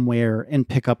in somewhere and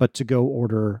pick up a to-go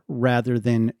order rather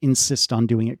than insist on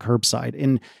doing it curbside.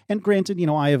 And granted,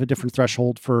 I have a different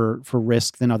threshold for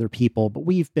risk than other people, but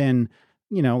we've been,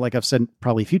 like I've said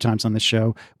probably a few times on this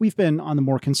show, we've been on the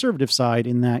more conservative side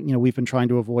in that, we've been trying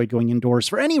to avoid going indoors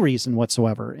for any reason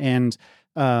whatsoever. And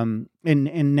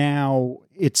now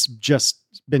it's just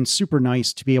been super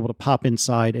nice to be able to pop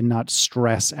inside and not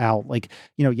stress out. Like,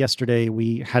 yesterday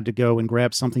we had to go and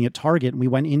grab something at Target, and we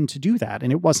went in to do that,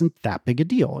 and it wasn't that big a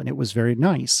deal, and it was very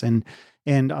nice. And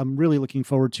I'm really looking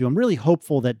forward to, I'm really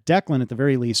hopeful that Declan, at the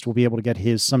very least, will be able to get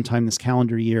his sometime this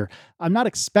calendar year. I'm not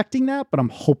expecting that, but I'm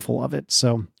hopeful of it.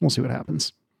 So we'll see what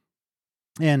happens.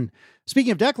 And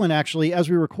speaking of Declan, actually, as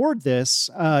we record this,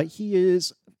 he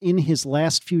is in his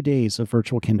last few days of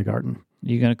virtual kindergarten.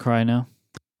 You gonna cry now?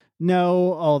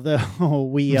 No, although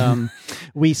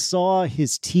we saw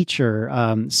his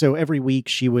teacher. So every week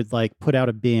she would like put out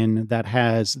a bin that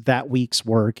has that week's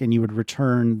work, and you would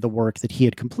return the work that he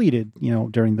had completed,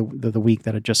 during the week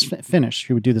that had just finished.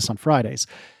 She would do this on Fridays.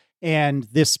 And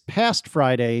this past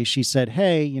Friday, she said,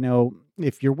 "Hey,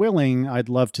 if you're willing, I'd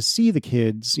love to see the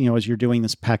kids, as you're doing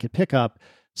this packet pickup.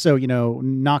 So,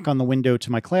 knock on the window to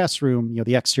my classroom,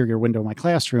 the exterior window of my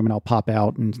classroom, and I'll pop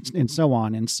out and so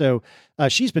on." And so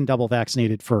she's been double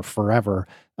vaccinated for forever.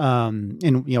 And,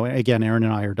 again, Aaron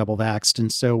and I are double vaxxed.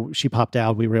 And so she popped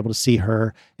out. We were able to see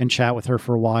her and chat with her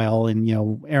for a while. And,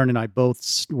 Aaron and I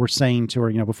both were saying to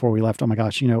her, before we left, "Oh my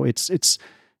gosh,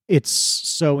 it's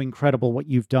so incredible what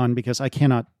you've done," because I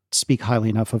cannot speak highly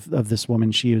enough of this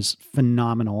woman. She is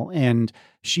phenomenal, and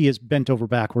she has bent over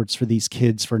backwards for these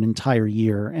kids for an entire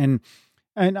year. And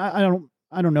I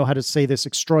don't know how to say this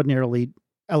extraordinarily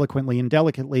eloquently and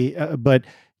delicately, but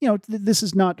this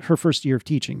is not her first year of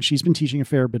teaching. She's been teaching a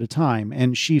fair bit of time,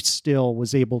 and she still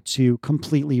was able to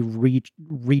completely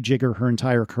rejigger her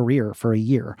entire career for a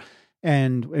year.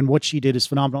 And what she did is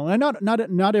phenomenal. And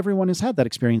not everyone has had that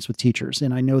experience with teachers.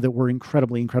 And I know that we're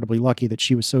incredibly, incredibly lucky that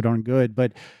she was so darn good.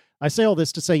 But I say all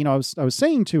this to say, I was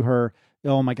saying to her,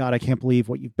 "Oh my God, I can't believe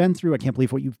what you've been through. I can't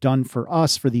believe what you've done for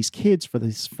us, for these kids,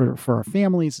 for our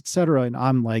families, et cetera." And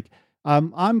I'm like,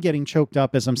 I'm getting choked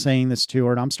up as I'm saying this to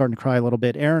her, and I'm starting to cry a little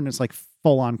bit. Aaron is like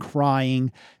full on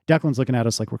crying. Declan's looking at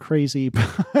us like we're crazy.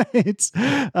 But it's,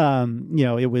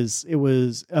 it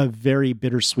was a very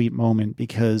bittersweet moment,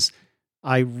 because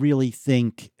I really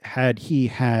think had he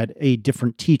had a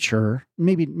different teacher,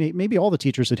 maybe all the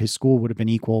teachers at his school would have been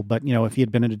equal. But if he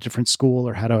had been at a different school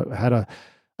or had a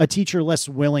teacher less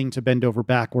willing to bend over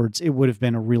backwards, it would have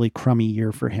been a really crummy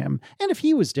year for him. And if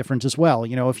he was different as well,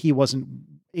 if he wasn't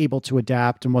able to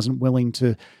adapt and wasn't willing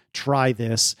to try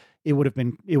this, it would have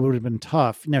been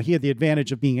tough. Now, he had the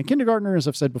advantage of being a kindergartner, as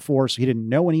I've said before, so he didn't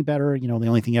know any better. The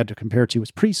only thing he had to compare to was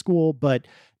preschool. But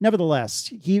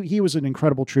nevertheless, he was an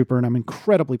incredible trooper, and I'm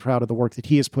incredibly proud of the work that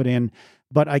he has put in.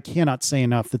 But I cannot say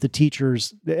enough that the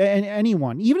teachers, and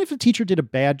anyone, even if the teacher did a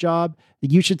bad job,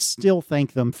 you should still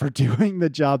thank them for doing the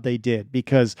job they did,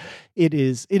 because it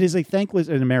is a thankless,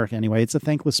 in America anyway, it's a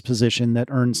thankless position that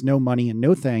earns no money and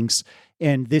no thanks.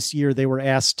 And this year they were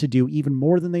asked to do even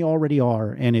more than they already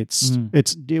are. And it's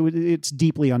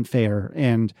deeply unfair,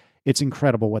 and it's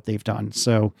incredible what they've done.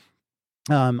 So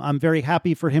I'm very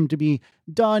happy for him to be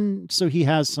done, so he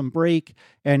has some break.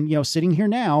 And, sitting here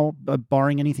now,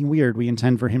 barring anything weird, we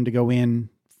intend for him to go in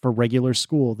for regular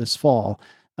school this fall.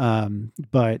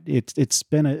 But it's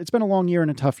been a long year and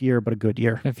a tough year, but a good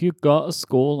year. Have you got a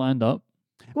school lined up?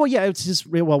 Well, yeah, it's just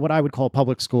what I would call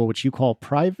public school, which you call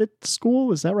private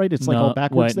school. Is that right? It's like all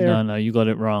backwards there. No, you got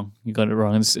it wrong.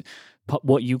 It's,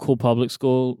 what you call public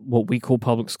school, what we call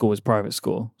public school is private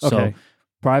school. So okay.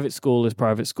 Private school is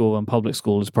private school, and public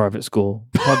school is private school.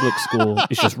 Public school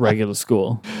is just regular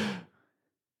school.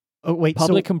 Oh, wait.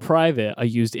 Public and private are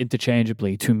used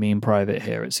interchangeably to mean private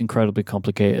here. It's incredibly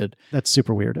complicated. That's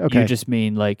super weird. Okay. You just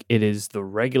mean like it is the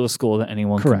regular school that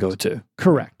anyone can go to.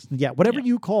 Correct. Yeah. Whatever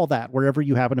you call that, wherever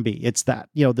you happen to be, it's that.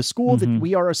 The school that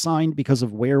we are assigned because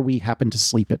of where we happen to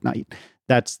sleep at night.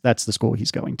 That's the school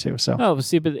he's going to. So. Oh,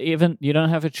 see, but even you don't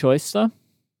have a choice though?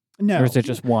 No. Or is it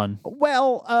just one?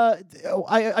 Well,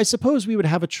 I suppose we would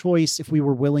have a choice if we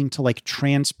were willing to like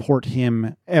transport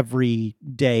him every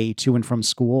day to and from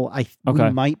school. We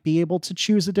might be able to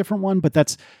choose a different one, but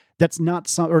that's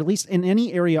not or at least in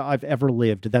any area I've ever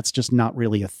lived, that's just not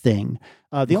really a thing.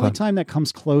 The only time that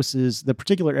comes close is the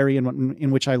particular area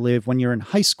in which I live when you're in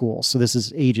high school. So this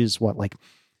is ages, like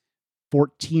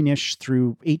 14-ish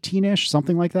through 18-ish,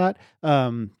 something like that.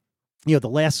 The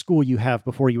last school you have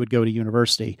before you would go to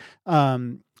university.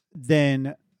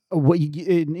 Then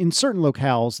in certain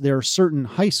locales, there are certain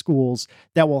high schools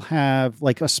that will have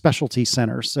like a specialty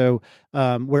center. So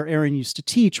where Aaron used to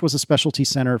teach was a specialty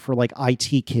center for like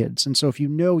IT kids. And so if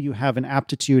you have an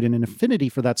aptitude and an affinity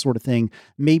for that sort of thing,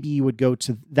 maybe you would go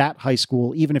to that high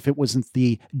school, even if it wasn't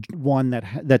the one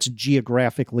that's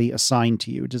geographically assigned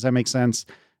to you. Does that make sense?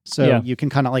 So you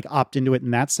can kind of like opt into it in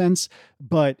that sense.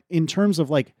 But in terms of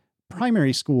like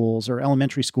primary schools or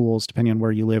elementary schools, depending on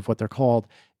where you live, what they're called,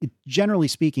 generally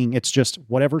speaking, it's just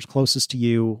whatever's closest to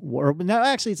you. Or no,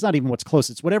 actually, it's not even what's close.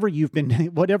 It's whatever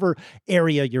whatever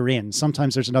area you're in.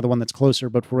 Sometimes there's another one that's closer,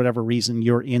 but for whatever reason,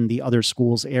 you're in the other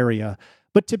school's area.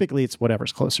 But typically, it's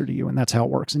whatever's closer to you, and that's how it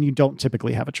works. And you don't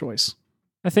typically have a choice.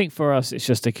 I think for us, it's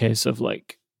just a case of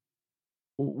like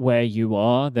where you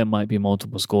are, there might be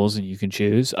multiple schools and you can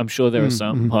choose. I'm sure there are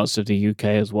some parts of the UK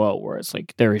as well where it's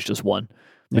like there is just one.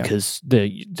 because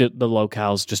the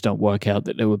locales just don't work out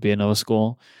that there would be another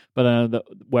school. But I know that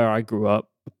where I grew up,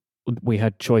 we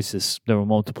had choices. There were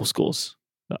multiple schools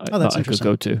that I could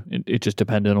go to. It just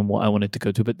depended on what I wanted to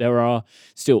go to. But there are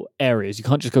still areas. You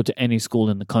can't just go to any school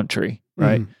in the country,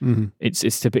 right?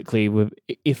 It's typically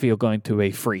if you're going to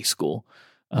a free school,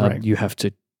 you have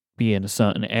to be in a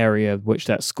certain area, which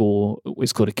that school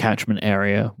is called a catchment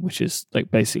area, which is like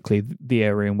basically the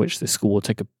area in which the school will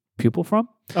take a pupil from.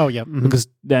 Oh, yeah. Because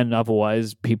then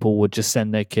otherwise people would just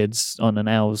send their kids on an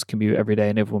hour's commute every day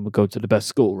and everyone would go to the best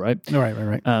school, right?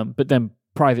 Right. But then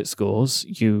private schools,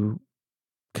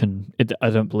 I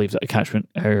don't believe that a catchment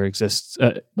area exists,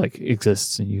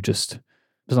 and you just,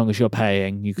 as long as you're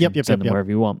paying, you can send them wherever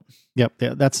you want. Yep,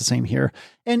 that's the same here.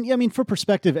 And I mean, for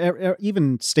perspective,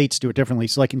 even states do it differently.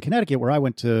 So like in Connecticut, where I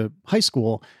went to high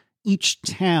school, each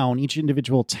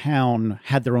individual town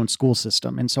had their own school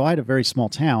system. And so I had a very small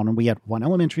town, and we had one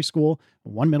elementary school,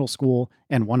 one middle school,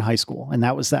 and one high school. And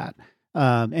that was that.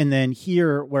 And then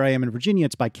here, where I am in Virginia,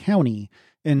 it's by county.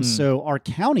 And so our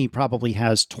county probably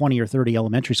has 20 or 30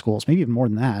 elementary schools, maybe even more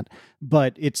than that.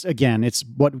 But it's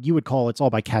what you would call, it's all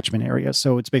by catchment area.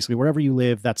 So it's basically wherever you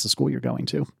live, that's the school you're going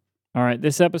to. All right,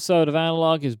 this episode of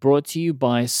Analog is brought to you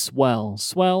by Swell.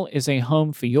 Swell is a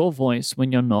home for your voice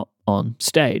when you're not on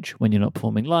stage, when you're not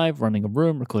performing live, running a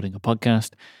room, recording a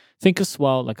podcast. Think of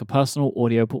Swell like a personal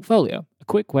audio portfolio, a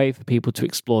quick way for people to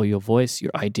explore your voice,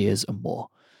 your ideas, and more.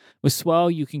 With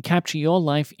Swell, you can capture your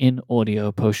life in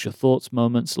audio, post your thoughts,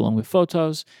 moments, along with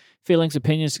photos, feelings,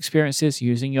 opinions, experiences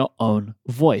using your own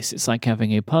voice. It's like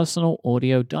having a personal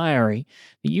audio diary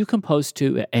that you can post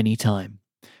to at any time.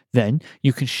 Then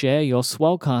you can share your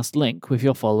Swellcast link with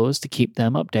your followers to keep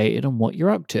them updated on what you're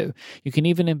up to. You can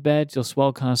even embed your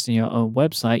Swellcast in your own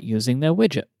website using their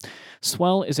widget.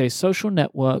 Swell is a social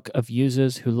network of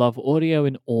users who love audio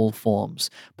in all forms.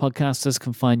 Podcasters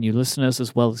can find new listeners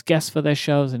as well as guests for their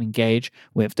shows and engage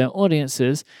with their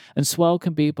audiences. And Swell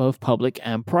can be both public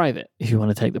and private. If you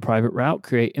want to take the private route,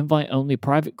 create invite-only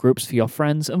private groups for your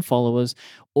friends and followers.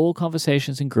 All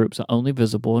conversations in groups are only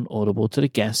visible and audible to the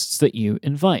guests that you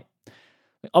invite.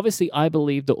 Obviously, I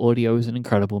believe that audio is an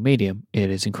incredible medium. It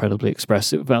is incredibly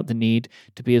expressive without the need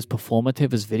to be as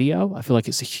performative as video. I feel like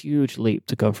it's a huge leap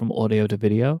to go from audio to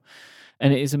video.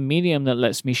 And it is a medium that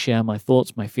lets me share my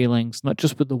thoughts, my feelings, not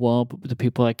just with the world, but with the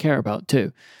people I care about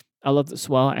too. I love that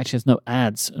Swell actually has no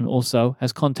ads and also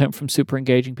has content from super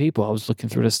engaging people. I was looking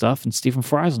through the stuff, and Stephen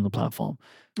Fry's on the platform.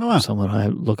 Oh, wow. Someone I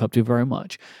look up to very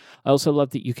much. I also love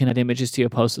that you can add images to your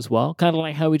posts as well, kind of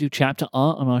like how we do chapter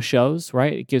art on our shows,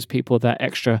 right? It gives people that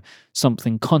extra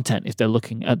something content if they're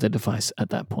looking at the device at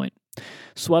that point.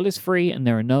 Swell is free and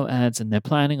there are no ads, and they're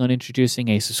planning on introducing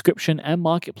a subscription and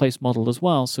marketplace model as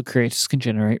well, so creators can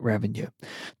generate revenue.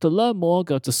 To learn more,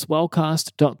 go to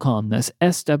swellcast.com. That's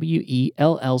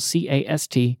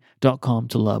SWELLCAST.com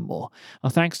to learn more.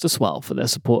 Our thanks to Swell for their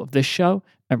support of this show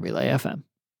and Relay FM.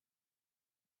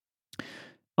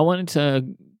 I wanted to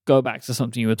go back to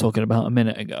something you were talking about a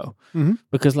minute ago,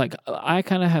 because like I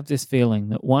kind of have this feeling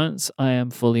that once I am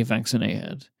fully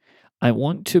vaccinated, I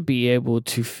want to be able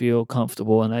to feel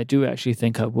comfortable, and I do actually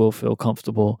think I will feel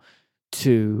comfortable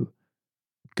to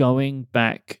going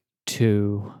back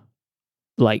to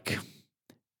like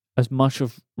as much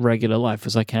of regular life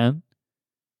as I can,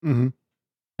 and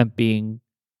being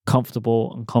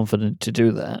comfortable and confident to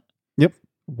do that. Yep.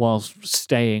 Whilst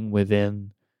staying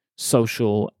within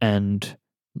social and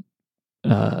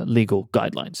legal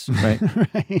guidelines, right?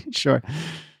 Right, sure.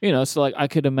 So like I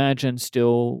could imagine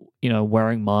still,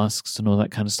 wearing masks and all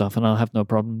that kind of stuff, and I'll have no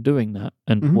problem doing that,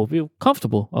 and we'll feel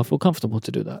comfortable. I'll feel comfortable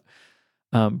to do that.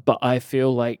 But I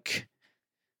feel like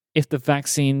if the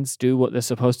vaccines do what they're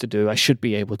supposed to do, I should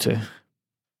be able to.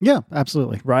 Yeah,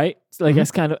 absolutely. Right? So I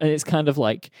guess it's kind of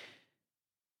like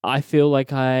I feel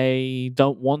like I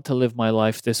don't want to live my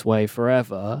life this way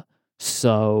forever,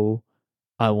 so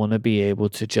I want to be able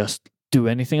to just do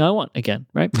anything I want again,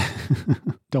 right?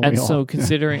 And so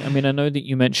considering, I know that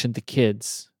you mentioned the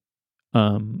kids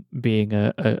being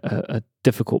a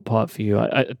difficult part for you.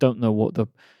 I don't know what the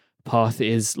path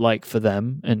is like for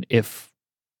them, and if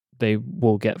they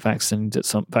will get vaccinated at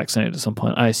some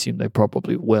point. I assume they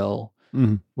probably will.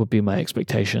 Would be my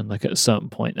expectation. Like at a certain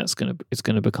point, it's going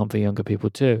to become for younger people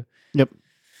too. Yep.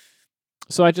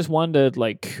 So I just wondered,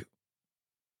 like,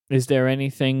 is there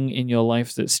anything in your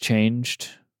life that's changed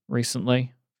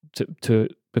recently to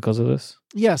because of this?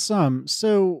 Yes.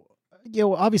 So,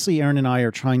 obviously Aaron and I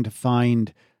are trying to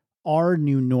find our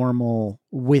new normal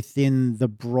within the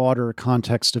broader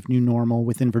context of new normal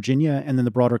within Virginia, and then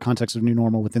the broader context of new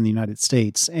normal within the United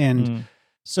States. And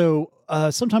So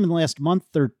sometime in the last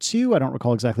month or two, I don't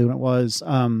recall exactly when it was.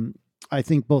 I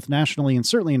think both nationally and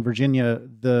certainly in Virginia,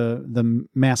 the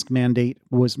mask mandate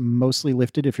was mostly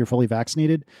lifted if you're fully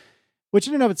vaccinated, which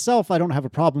in and of itself I don't have a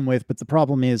problem with. But the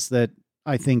problem is that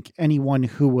I think anyone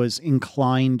who was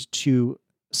inclined to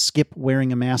skip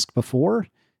wearing a mask before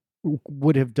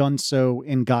would have done so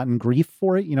and gotten grief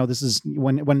for it. This is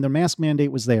when the mask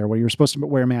mandate was there, where you're supposed to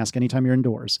wear a mask anytime you're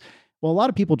indoors. Well, a lot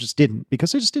of people just didn't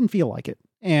because they just didn't feel like it.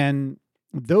 And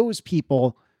those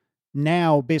people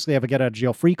now basically have a get out of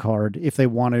jail free card if they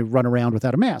want to run around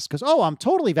without a mask because, I'm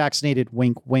totally vaccinated,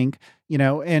 wink, wink,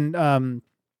 and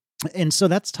so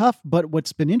that's tough. But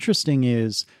what's been interesting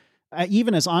is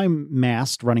even as I'm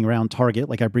masked running around Target,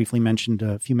 like I briefly mentioned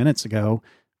a few minutes ago,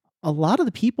 a lot of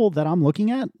the people that I'm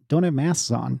looking at don't have masks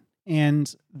on.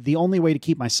 And the only way to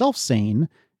keep myself sane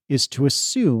is to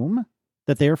assume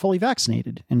that they are fully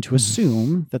vaccinated and to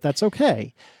assume that that's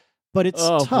okay. But it's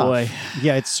tough. Boy.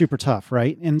 Yeah, it's super tough,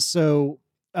 right? And so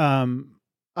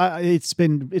it's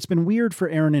been weird for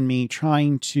Aaron and me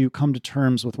trying to come to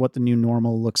terms with what the new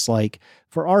normal looks like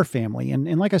for our family.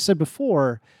 And like I said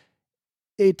before,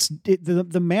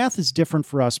 the math is different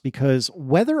for us because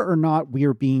whether or not we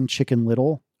are being Chicken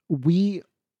Little, we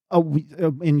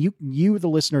and you the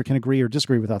listener can agree or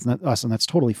disagree with us, and that's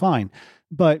totally fine.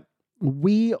 But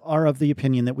we are of the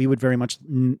opinion that we would very much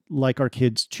like our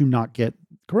kids to not get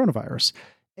coronavirus.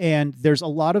 And there's a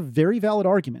lot of very valid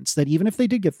arguments that even if they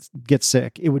did get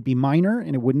sick, it would be minor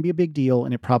and it wouldn't be a big deal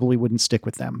and it probably wouldn't stick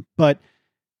with them. But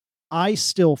I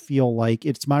still feel like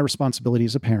it's my responsibility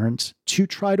as a parent to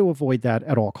try to avoid that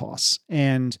at all costs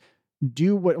and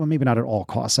do what, well, maybe not at all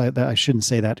costs. I shouldn't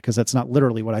say that because that's not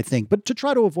literally what I think, but to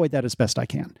try to avoid that as best I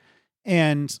can.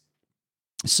 And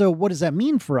so what does that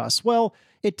mean for us? Well,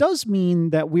 it does mean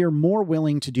that we're more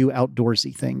willing to do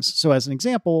outdoorsy things. So as an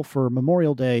example, for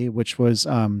Memorial Day, which was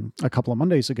a couple of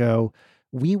Mondays ago,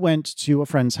 we went to a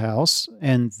friend's house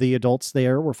and the adults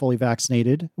there were fully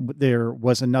vaccinated. There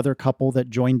was another couple that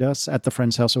joined us at the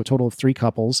friend's house, so a total of 3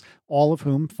 couples, all of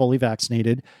whom fully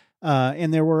vaccinated.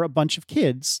 And there were a bunch of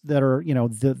kids that are,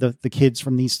 the kids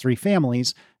from these 3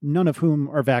 families, none of whom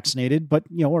are vaccinated, but,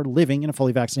 are living in a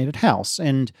fully vaccinated house.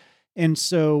 And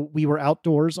so we were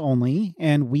outdoors only,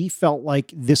 and we felt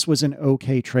like this was an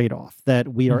okay trade-off, that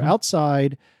we are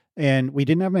outside and we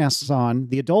didn't have masks on.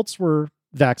 The adults were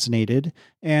vaccinated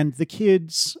and the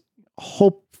kids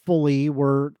hopefully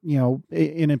were,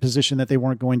 in a position that they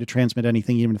weren't going to transmit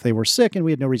anything, even if they were sick. And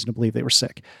we had no reason to believe they were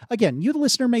sick. Again, you, the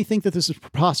listener, may think that this is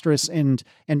preposterous and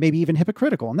maybe even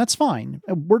hypocritical, and that's fine.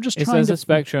 We're just trying to... There's a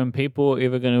spectrum. People are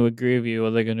either going to agree with you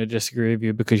or they're going to disagree with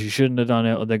you because you shouldn't have done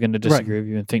it, or they're going to disagree with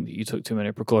you and think that you took too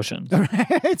many precautions.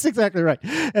 That's exactly right.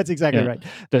 That's exactly right.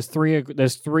 There's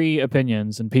three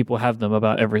opinions, and people have them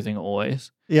about everything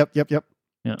always. Yep.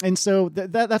 Yeah. And so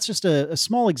that's just a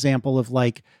small example of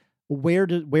like, where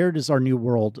does our new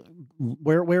world,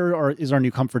 is our new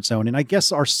comfort zone? And I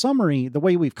guess our summary, the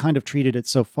way we've kind of treated it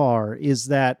so far, is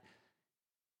that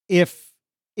if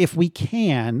we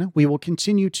can, we will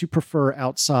continue to prefer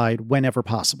outside whenever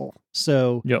possible.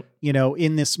 So,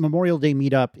 in this Memorial Day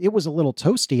meetup, it was a little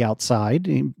toasty outside,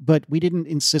 but we didn't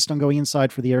insist on going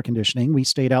inside for the air conditioning. We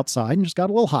stayed outside and just got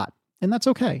a little hot, and that's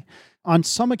okay. On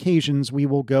some occasions, we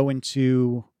will go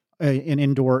into an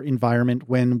indoor environment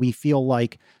when we feel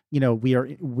like,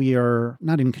 we are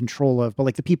not in control of, but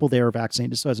like the people there are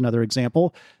vaccinated. So as another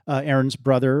example, Aaron's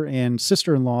brother and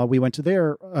sister-in-law, we went to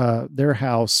their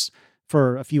house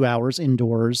for a few hours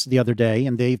indoors the other day,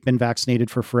 and they've been vaccinated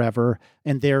for forever.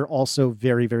 And they're also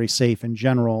very, very safe in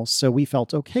general. So we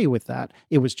felt okay with that.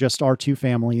 It was just our 2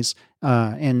 families,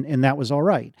 and that was all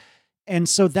right. And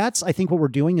so that's, I think, what we're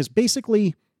doing is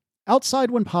basically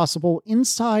outside when possible,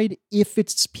 inside if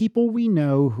it's people we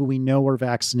know who we know are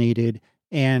vaccinated,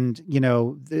 and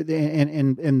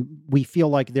and we feel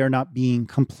like they're not being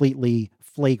completely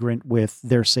flagrant with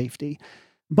their safety.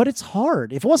 But it's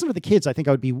hard. If it wasn't for the kids, I think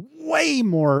I would be way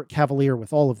more cavalier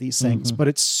with all of these things. But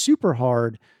it's super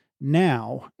hard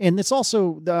now, and it's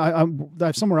also I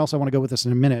have somewhere else I want to go with this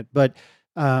in a minute. But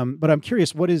I'm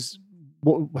curious,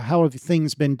 how have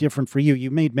things been different for you?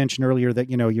 You made mention earlier that,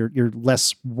 you're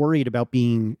less worried about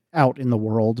being out in the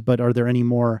world, but are there any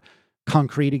more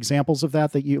concrete examples of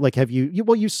that you like?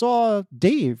 You saw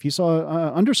Dave, you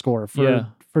saw Underscore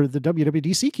for the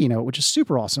WWDC keynote, which is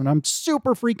super awesome. And I'm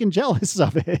super freaking jealous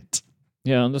of it.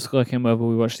 Yeah. Underscore came over.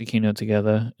 We watched the keynote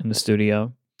together in the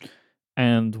studio,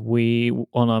 and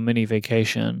on our mini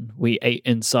vacation, we ate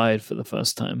inside for the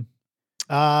first time.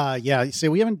 Yeah.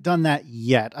 So we haven't done that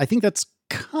yet. I think that's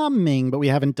coming, but we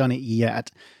haven't done it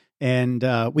yet. And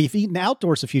we've eaten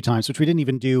outdoors a few times, which we didn't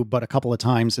even do, but a couple of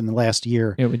times in the last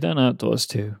year. Yeah, we've done outdoors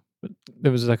too. But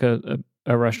there was like a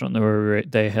restaurant there where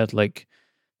they had like,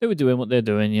 they were doing what they're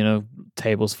doing, you know,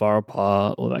 tables far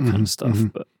apart, all that kind of stuff.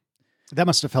 But that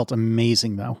must have felt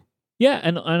amazing, though. yeah,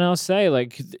 and I'll say,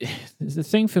 like, the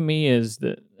thing for me is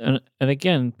that, and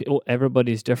again,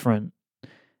 everybody's different.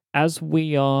 As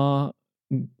we are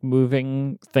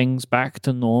moving things back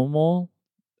to normal,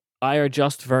 I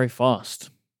adjust very fast.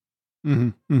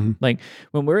 Like,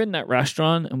 when we're in that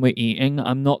restaurant and we're eating,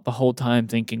 I'm not the whole time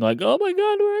thinking like, oh my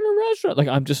God, we're in a restaurant. Like,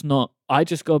 I'm just not. I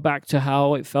just go back to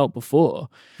how it felt before,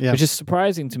 which is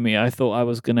surprising to me. I thought I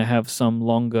was going to have some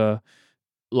longer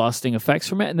lasting effects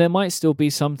from it, and there might still be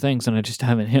some things, and I just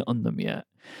haven't hit on them yet.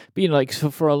 But, you know, like,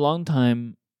 so for a long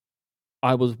time,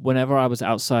 whenever I was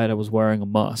outside, I was wearing a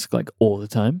mask like all the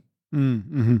time.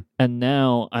 And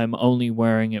now I'm only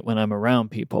wearing it when I'm around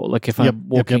people. Like if I'm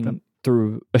walking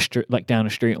through a street, like down a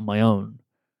street on my own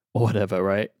or whatever,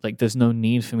 right? Like there's no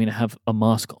need for me to have a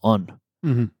mask on.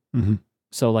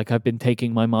 So like I've been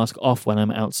taking my mask off when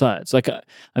I'm outside. It's like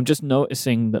I'm just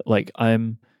noticing that like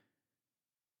I'm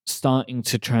starting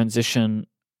to transition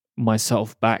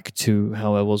myself back to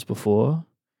how I was before.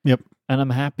 And I'm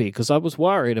happy because I was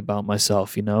worried about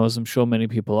myself, you know, as I'm sure many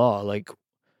people are. Like,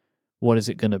 what is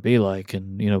it going to be like?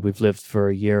 And, you know, we've lived for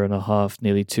a year and a half,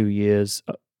 nearly 2 years.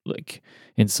 Like,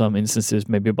 in some instances,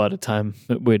 maybe by the time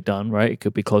that we're done, right? It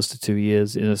could be close to 2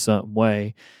 years in a certain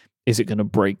way. Is it going to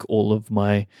break all of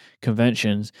my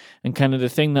conventions? And kind of the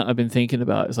thing that I've been thinking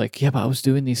about is like, yeah, but I was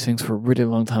doing these things for a really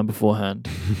long time beforehand.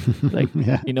 Like,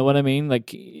 you know what I mean?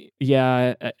 Like,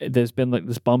 yeah, there's been like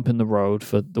this bump in the road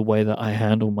for the way that I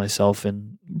handle myself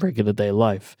in regular day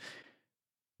life.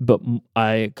 But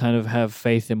I kind of have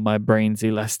faith in my brain's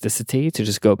elasticity to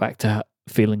just go back to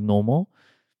feeling normal.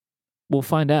 We'll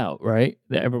find out, right?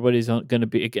 That everyone's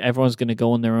going to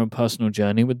go on their own personal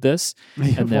journey with this.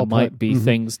 And there might be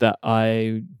things that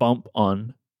I bump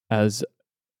on as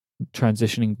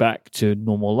transitioning back to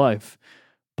normal life.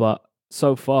 But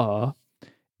so far,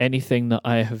 anything that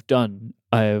I have done,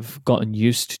 I have gotten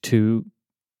used to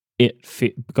it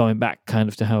going back kind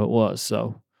of to how it was.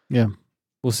 So yeah,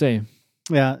 we'll see.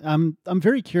 Yeah, I'm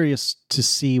very curious to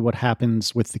see what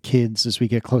happens with the kids as we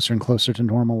get closer and closer to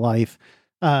normal life.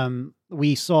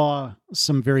 We saw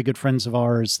some very good friends of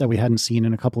ours that we hadn't seen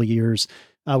in a couple of years.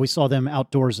 We saw them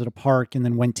outdoors at a park and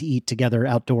then went to eat together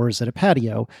outdoors at a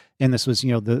patio. And this was,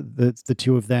 you know, the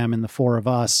two of them and the four of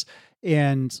us.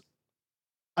 And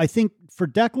I think for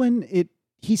Declan,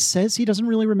 he says he doesn't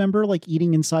really remember like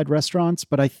eating inside restaurants,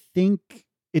 but I think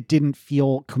it didn't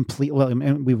feel completely, well,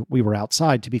 and we were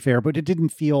outside to be fair, but it didn't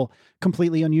feel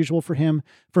completely unusual for him.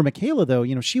 For Michaela, though,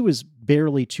 you know, she was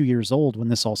barely 2 years old when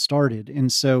this all started. And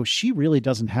so she really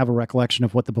doesn't have a recollection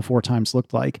of what the before times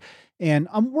looked like. And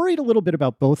I'm worried a little bit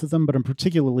about both of them, but I'm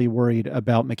particularly worried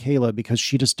about Michaela because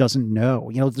she just doesn't know.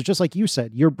 You know, just like you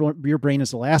said, your brain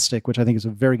is elastic, which I think is a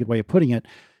very good way of putting it.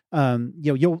 You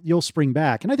know, you'll spring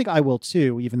back. And I think I will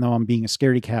too, even though I'm being a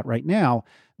scaredy cat right now.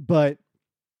 But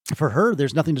for her,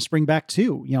 there's nothing to spring back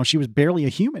to. You know, she was barely a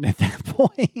human at that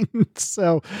point.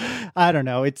 So I don't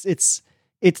know. It's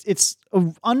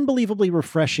unbelievably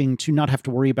refreshing to not have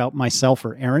to worry about myself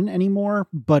or Aaron anymore,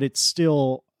 but it's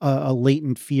still a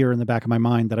latent fear in the back of my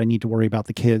mind that I need to worry about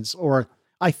the kids, or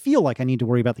I feel like I need to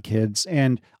worry about the kids.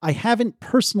 And I haven't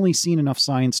personally seen enough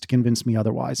science to convince me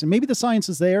otherwise. And maybe the science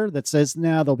is there that says,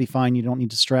 nah, they'll be fine. You don't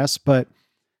need to stress, but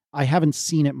I haven't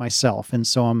seen it myself. And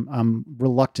so I'm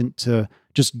reluctant to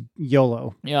just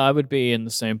YOLO. Yeah, I would be in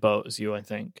the same boat as you, I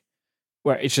think.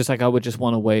 Where it's just like I would just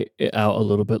want to wait it out a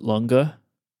little bit longer.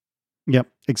 Yep,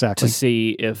 exactly.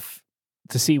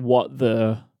 To see what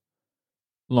the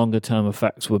longer term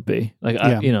effects would be.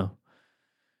 Like, you know,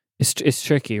 it's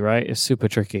tricky, right? It's super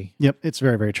tricky. Yep, it's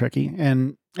very, very tricky.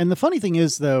 And the funny thing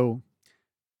is, though,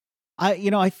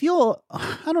 I feel,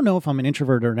 I don't know if I'm an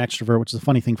introvert or an extrovert, which is a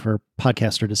funny thing for a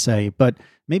podcaster to say, but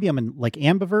maybe I'm an like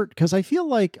ambivert, because I feel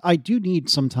like I do need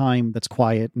some time that's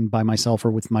quiet and by myself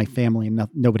or with my family and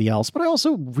nobody else. But I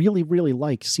also really, really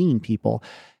like seeing people.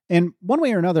 And one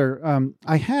way or another,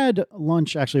 I had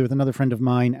lunch actually with another friend of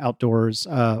mine outdoors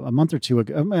a month or two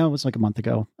ago. Well, it was like a month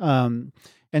ago.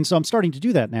 And so I'm starting to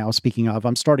do that now. Speaking of,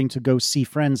 I'm starting to go see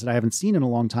friends that I haven't seen in a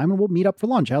long time, and we'll meet up for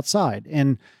lunch outside.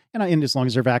 And as long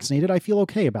as they're vaccinated, I feel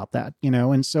okay about that, you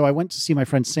know? And so I went to see my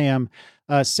friend Sam.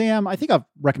 Sam, I think I've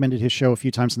recommended his show a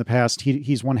few times in the past.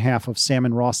 He's one half of Sam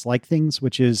and Ross Like Things,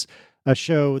 which is a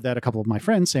show that a couple of my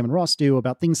friends, Sam and Ross, do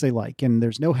about things they like. And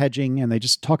there's no hedging, and they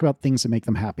just talk about things that make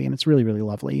them happy. And it's really, really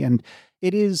lovely. And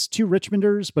it is two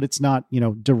Richmonders, but it's not, you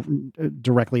know,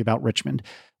 directly about Richmond.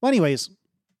 Well, anyways,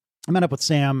 I met up with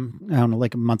Sam, I don't know,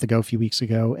 like a month ago, a few weeks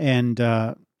ago, and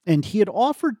he had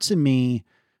offered to me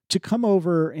to come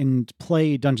over and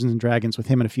play Dungeons and Dragons with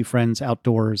him and a few friends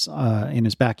outdoors in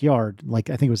his backyard. Like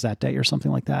I think it was that day or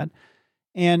something like that.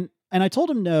 And I told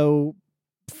him no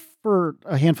for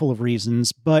a handful of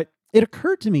reasons, but it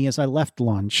occurred to me as I left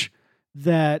lunch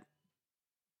that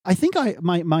I think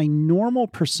my normal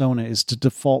persona is to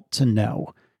default to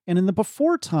no. And in the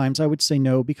before times, I would say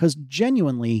no because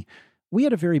genuinely we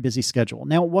had a very busy schedule.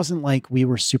 Now, it wasn't like we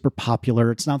were super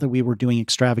popular. It's not that we were doing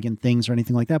extravagant things or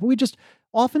anything like that, but we just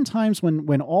oftentimes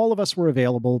when all of us were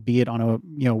available, be it on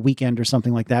a weekend or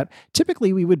something like that,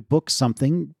 typically we would book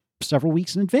something several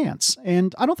weeks in advance.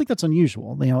 And I don't think that's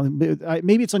unusual.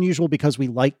 Maybe it's unusual because we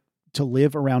like to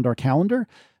live around our calendar,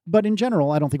 but in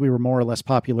general, I don't think we were more or less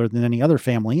popular than any other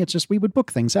family. It's just we would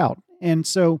book things out. And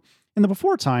so in the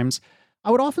before times,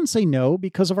 I would often say no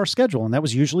because of our schedule. And that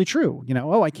was usually true.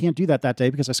 I can't do that day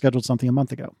because I scheduled something a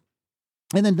month ago.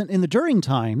 And then in the during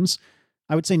times,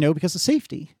 I would say no because of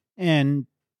safety. And,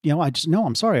 no,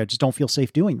 I'm sorry. I just don't feel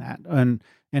safe doing that. And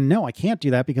no, I can't do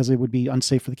that because it would be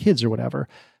unsafe for the kids or whatever.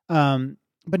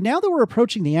 But now that we're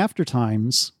approaching the after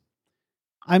times,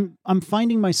 I'm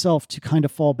finding myself to kind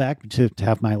of fall back to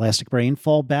have my elastic brain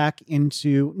fall back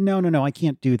into no, I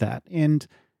can't do that. And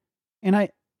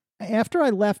after I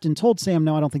left and told Sam,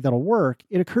 no, I don't think that'll work,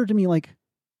 it occurred to me like,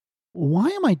 why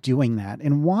am I doing that?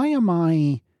 And why am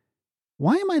I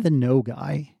the no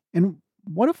guy? And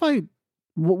what if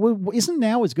isn't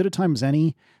now as good a time as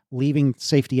any, leaving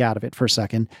safety out of it for a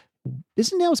second,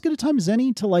 isn't now as good a time as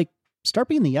any to like start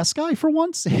being the yes guy for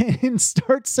once and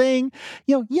start saying,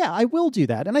 yeah, I will do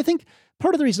that. And I think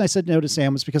part of the reason I said no to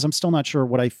Sam was because I'm still not sure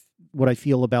what I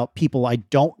feel about people I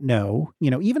don't know,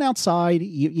 even outside,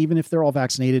 even if they're all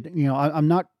vaccinated, I'm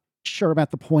not sure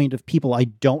about the point of people I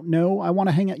don't know. I want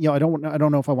to hang out. I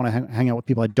don't know if I want to hang out with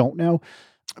people I don't know,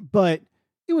 but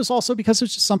it was also because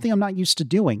it's just something I'm not used to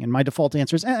doing. And my default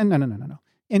answer is no.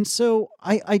 And so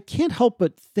I can't help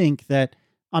but think that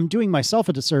I'm doing myself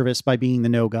a disservice by being the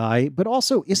no guy, but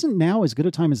also isn't now as good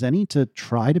a time as any to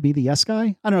try to be the yes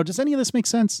guy? I don't know. Does any of this make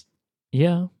sense?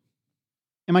 Yeah.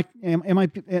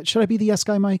 Should I be the yes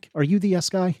guy, Mike? Are you the yes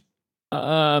guy?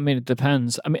 It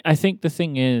depends. I think the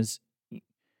thing is,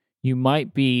 you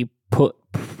might be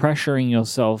pressuring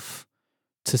yourself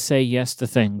to say yes to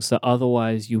things that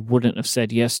otherwise you wouldn't have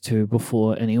said yes to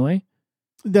before anyway.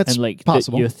 That's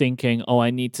possible. You're thinking, oh,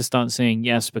 I need to start saying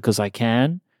yes because I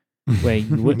can. Where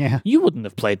you wouldn't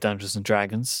have played Dungeons and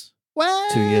Dragons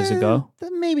 2 years ago.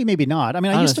 Maybe not.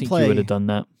 I used to play. You would have done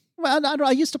that. Well,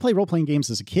 I used to play role-playing games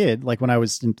as a kid. Like when I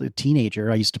was a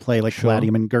teenager, I used to play like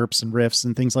Palladium and GURPS and Rifts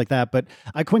and things like that. But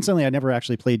I never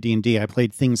actually played D&D. I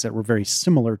played things that were very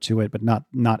similar to it, but not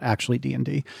actually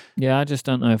D&D. Yeah, I just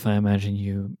don't know if I imagine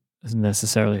you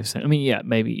necessarily. Yeah,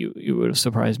 maybe you would have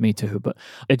surprised me too. But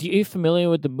are you familiar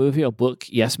with the movie or book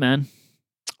Yes Man?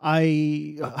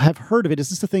 I have heard of it. Is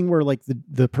this the thing where like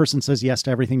the person says yes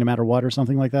to everything no matter what or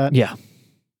something like that? Yeah.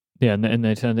 Yeah, and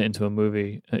they turned it into a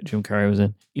movie that Jim Carrey was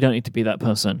in. You don't need to be that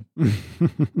person.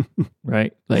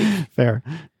 Right? Like fair.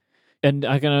 And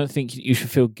I don't think you should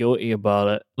feel guilty about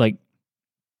it. Like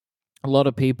a lot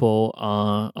of people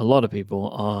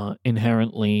are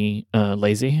inherently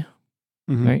lazy,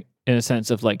 right? In a sense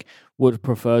of like would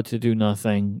prefer to do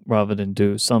nothing rather than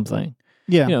do something.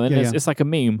 Yeah, it's like a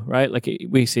meme, right? Like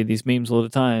we see these memes all the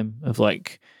time of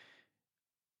like,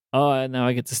 oh, now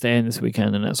I get to stay in this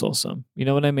weekend and that's awesome. You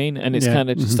know what I mean? And it's kind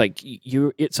of just like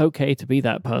it's okay to be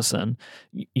that person.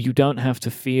 You don't have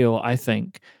to feel, I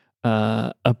think,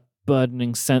 a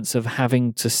burdening sense of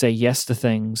having to say yes to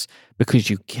things because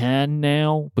you can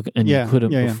now and you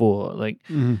couldn't before. Like,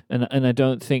 and I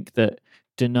don't think that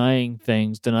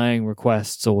denying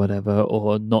requests or whatever,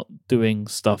 or not doing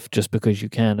stuff just because you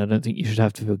can, I don't think you should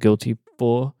have to feel guilty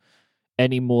for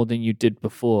any more than you did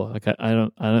before. Like I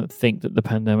don't think that the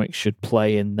pandemic should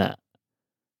play in that.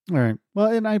 All right.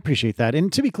 Well, and I appreciate that.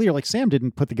 And to be clear, like Sam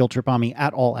didn't put the guilt trip on me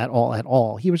at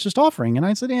all. He was just offering, and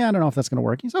I said, "Yeah, I don't know if that's going to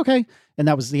work." He's okay, and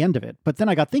that was the end of it. But then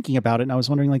I got thinking about it, and I was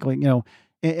wondering, like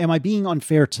am I being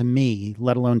unfair to me,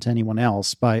 let alone to anyone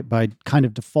else, by kind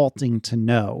of defaulting to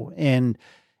no?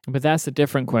 But that's a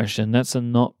different question. That's a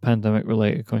not pandemic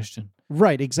related question.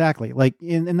 Right, exactly. Like,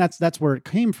 and that's where it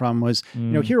came from was,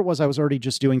 here it was, I was already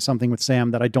just doing something with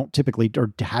Sam that I don't typically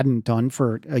or hadn't done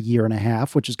for a year and a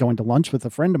half, which is going to lunch with a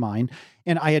friend of mine.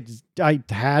 And I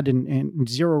had and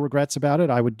zero regrets about it.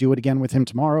 I would do it again with him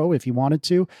tomorrow if he wanted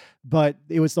to. But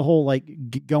it was the whole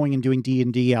like going and doing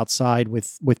D&D outside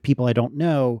with people I don't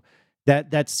know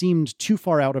that seemed too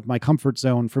far out of my comfort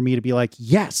zone for me to be like,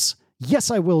 yes,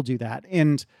 I will do that.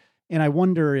 And And I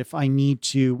wonder if I need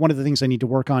to, one of the things I need to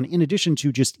work on, in addition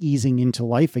to just easing into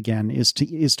life again, is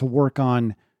to work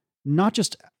on not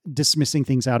just dismissing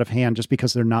things out of hand just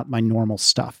because they're not my normal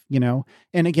stuff, you know?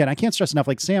 And again, I can't stress enough,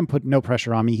 like Sam put no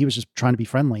pressure on me. He was just trying to be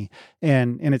friendly,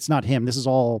 and it's not him. This is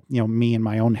all, you know, me in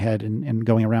my own head and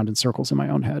going around in circles in my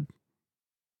own head.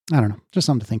 I don't know, just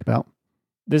something to think about.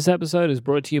 This episode is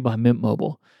brought to you by Mint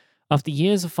Mobile. After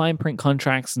years of fine print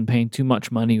contracts and paying too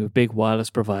much money with big wireless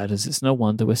providers, it's no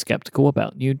wonder we're skeptical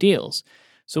about new deals.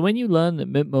 So when you learn that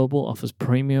Mint Mobile offers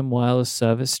premium wireless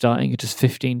service starting at just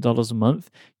 $15 a month,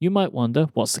 you might wonder,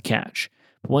 what's the catch?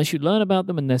 But once you learn about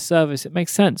them and their service, it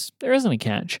makes sense. There isn't a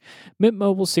catch. Mint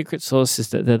Mobile's secret sauce is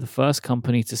that they're the first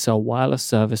company to sell wireless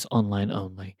service online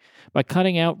only. By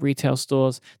cutting out retail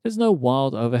stores, there's no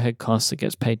wild overhead cost that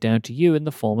gets paid down to you in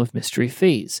the form of mystery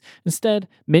fees. Instead,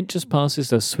 Mint just passes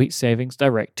those sweet savings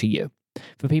direct to you.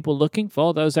 For people looking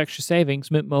for those extra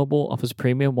savings, Mint Mobile offers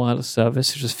premium wireless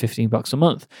service for just $15 a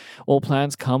month. All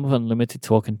plans come with unlimited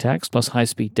talk and text, plus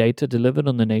high-speed data delivered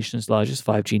on the nation's largest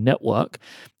 5G network.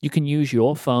 You can use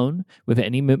your phone with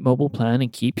any Mint Mobile plan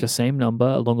and keep your same number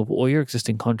along with all your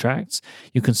existing contracts.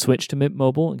 You can switch to Mint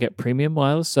Mobile and get premium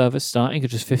wireless service starting at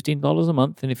just $15 a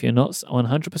month. And if you're not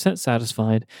 100%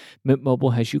 satisfied, Mint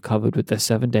Mobile has you covered with their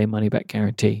 7-day money-back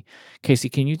guarantee. Casey,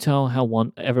 can you tell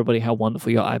everybody how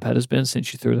wonderful your iPad has been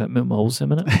since you threw that Mint Mobile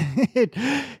SIM in it?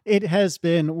 It has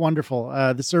been wonderful.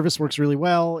 The service works really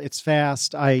well. It's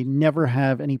fast. I never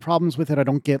have any problems with it. I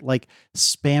don't get like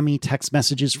spammy text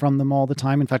messages from them all the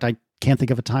time. In fact, I can't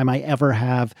think of a time I ever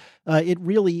have. It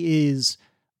really is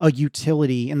a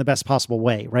utility in the best possible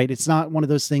way, right? It's not one of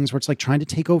those things where it's like trying to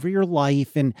take over your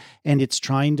life and it's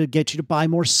trying to get you to buy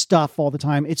more stuff all the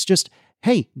time. It's just,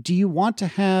 hey, do you want to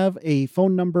have a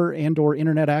phone number and or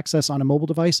internet access on a mobile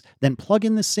device? Then plug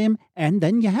in the SIM and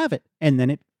then you have it. And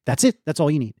then that's it. That's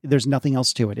all you need. There's nothing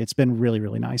else to it. It's been really,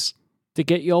 really nice. To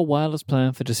get your wireless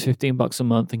plan for just $15 a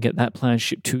month and get that plan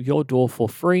shipped to your door for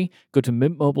free, go to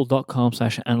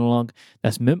mintmobile.com/analog.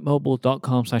 That's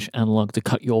mintmobile.com/analog to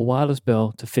cut your wireless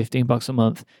bill to $15 a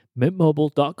month.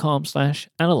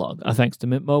 mintmobile.com/analog. Our thanks to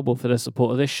Mint Mobile for their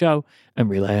support of this show and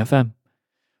Relay FM.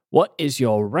 What is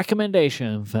your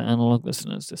recommendation for analog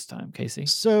listeners this time, Casey?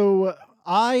 So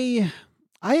I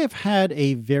have had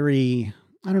a very,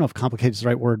 I don't know if complicated is the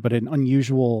right word, but an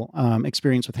unusual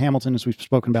experience with Hamilton, as we've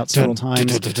spoken about several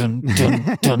times.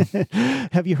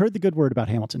 Have you heard the good word about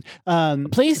Hamilton?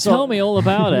 Please tell me all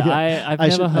about it. Yeah, I've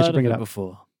never heard of it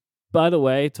before. By the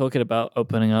way, talking about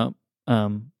opening up,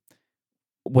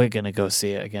 we're gonna go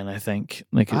see it again. I think.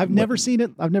 I've never seen it.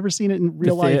 I've never seen it in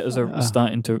real life. The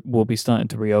theaters will be starting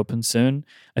to reopen soon.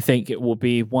 I think it will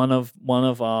be one of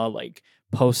our like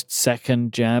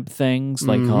post-second jab things,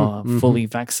 like fully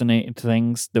vaccinated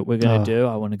things that we're going to do.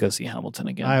 I want to go see Hamilton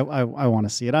again. I want to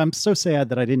see it. I'm so sad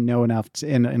that I didn't know enough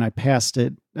and I passed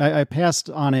it. I passed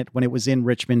on it when it was in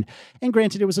Richmond. And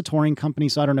granted, it was a touring company,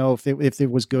 so I don't know if it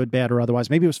was good, bad, or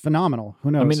otherwise. Maybe it was phenomenal. Who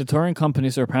knows? I mean, the touring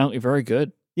companies are apparently very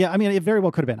good. Yeah, I mean, it very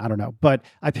well could have been. I don't know. But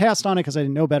I passed on it because I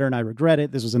didn't know better and I regret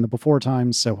it. This was in the before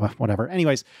times, so whatever.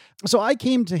 Anyways, so I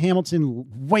came to Hamilton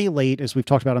way late, as we've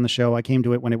talked about on the show. I came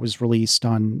to it when it was released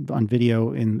on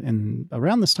video in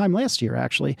around this time last year,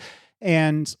 actually.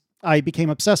 And I became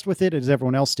obsessed with it, as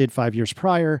everyone else did 5 years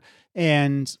prior.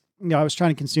 And I was trying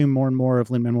to consume more and more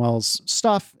of Lin-Manuel's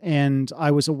stuff, and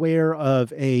I was aware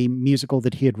of a musical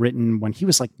that he had written when he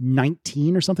was like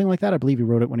 19 or something like that. I believe he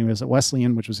wrote it when he was at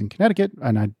Wesleyan, which was in Connecticut,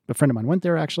 and a friend of mine went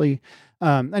there, actually.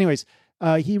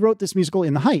 He wrote this musical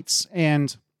In the Heights,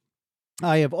 and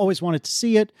I have always wanted to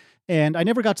see it, and I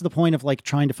never got to the point of like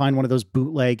trying to find one of those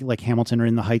bootleg like Hamilton or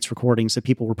In the Heights recordings that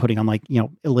people were putting on like,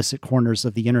 illicit corners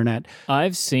of the internet.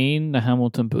 I've seen the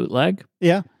Hamilton bootleg.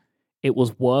 Yeah. It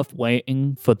was worth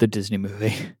waiting for the Disney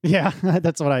movie. Yeah,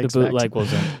 that's what I expect. The bootleg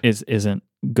isn't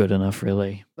good enough,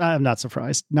 really. I'm not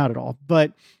surprised, not at all.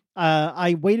 But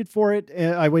I waited for it.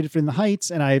 I waited for In the Heights,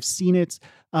 and I have seen it.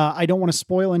 I don't want to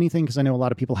spoil anything because I know a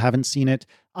lot of people haven't seen it.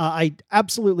 I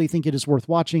absolutely think it is worth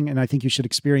watching, and I think you should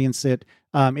experience it.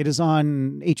 It is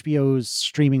on HBO's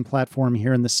streaming platform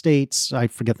here in the States. I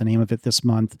forget the name of it this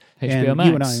month. HBO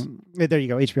Max. There you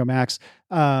go, HBO Max.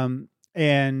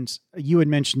 And you had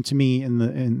mentioned to me in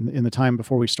the time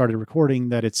before we started recording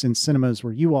that it's in cinemas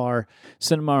where you are.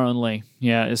 Cinema only.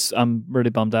 Yeah, I'm really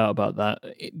bummed out about that.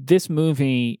 This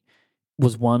movie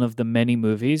was one of the many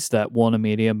movies that Warner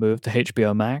Media moved to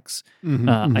HBO Max.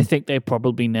 I think they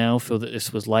probably now feel that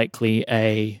this was likely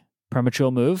a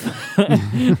premature move.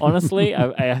 Honestly,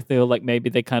 I feel like maybe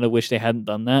they kind of wish they hadn't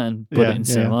done that and put it in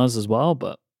cinemas as well,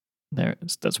 but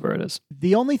that's where it is.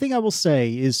 The only thing I will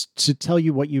say is to tell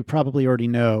you what you probably already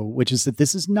know, which is that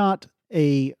this is not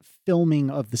a filming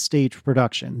of the stage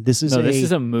production. This is this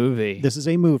is a movie. This is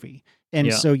a movie. And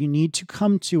Yeah. so you need to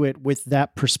come to it with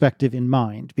that perspective in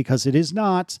mind, because it is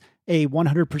not a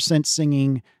 100%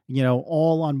 singing,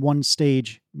 all on one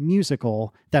stage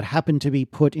musical that happened to be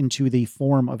put into the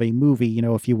form of a movie,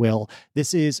 if you will.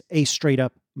 This is a straight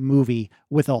up movie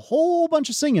with a whole bunch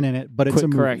of singing in it, but it's Quick a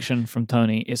movie. correction from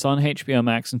Tony. It's on HBO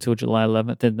Max until July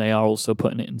 11th, and they are also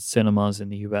putting it in cinemas in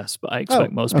the US. But I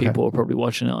expect most okay. people are probably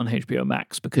watching it on HBO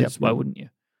Max because why wouldn't you?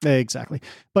 Exactly.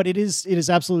 But it is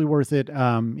absolutely worth it.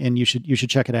 And you should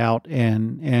check it out.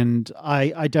 And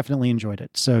I definitely enjoyed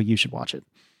it. So you should watch it.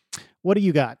 What do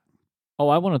you got? Oh,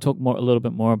 I want to talk a little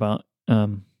bit more about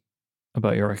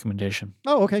your recommendation.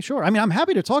 Oh, okay, sure. I mean, I'm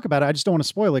happy to talk about it. I just don't want to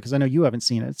spoil it because I know you haven't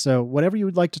seen it. So whatever you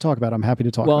would like to talk about, I'm happy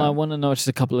to talk about. Well, I want to know just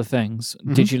a couple of things.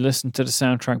 Mm-hmm. Did you listen to the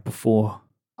soundtrack before?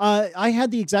 I had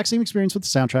the exact same experience with the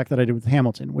soundtrack that I did with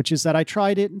Hamilton, which is that I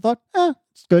tried it and thought,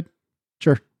 it's good.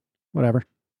 Sure. Whatever.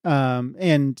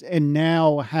 And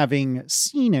now having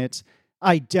seen it,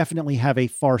 I definitely have a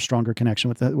far stronger connection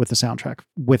with the soundtrack,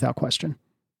 without question.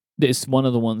 It's one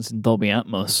of the ones in Dolby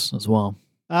Atmos as well.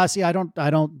 See, I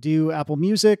don't do Apple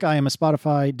Music. I am a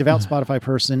devout Spotify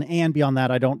person, and beyond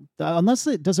that, I don't. Unless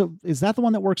is that the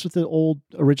one that works with the old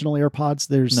original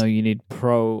AirPods? No, you need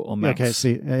Pro or Max. Okay,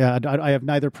 see, yeah, I have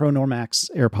neither Pro nor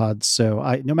Max AirPods, so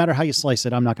no matter how you slice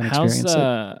it, I'm not going to experience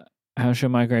it. How's your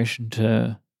migration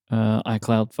to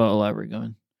iCloud Photo Library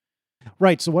going?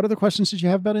 Right. So, what other questions did you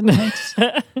have about In the Heights?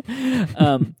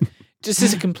 Just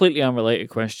as a completely unrelated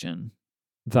question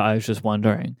that I was just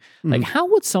wondering, like, how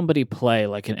would somebody play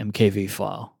like an MKV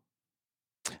file?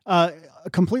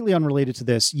 Completely unrelated to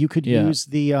this, you could use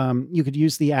the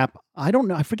app. I don't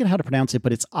know, I forget how to pronounce it,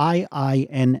 but it's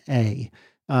IINA.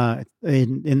 And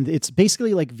it's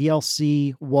basically like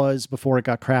VLC was before it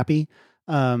got crappy.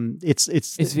 Is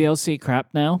VLC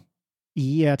crap now?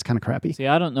 Yeah, it's kind of crappy. See,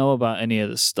 I don't know about any of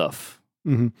this stuff.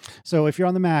 Mm-hmm. So if you're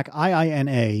on the Mac,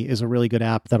 IINA is a really good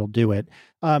app that'll do it.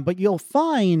 But you'll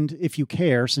find, if you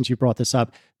care, since you brought this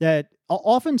up, that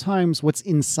oftentimes what's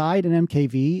inside an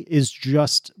MKV is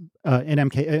just an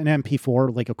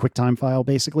MP4, like a QuickTime file,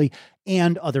 basically,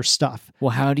 and other stuff. Well,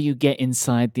 how do you get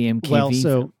inside the MKV?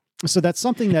 Well, so that's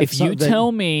something that... If you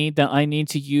tell me that I need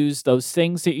to use those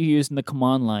things that you use in the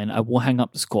command line, I will hang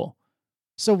up this call.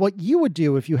 So what you would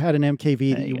do if you had an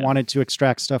MKV that you wanted to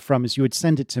extract stuff from is you would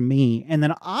send it to me, and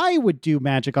then I would do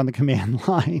magic on the command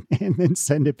line and then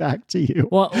send it back to you.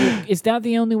 Well, is that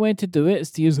the only way to do it? Is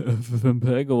to use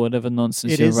FFmpeg or whatever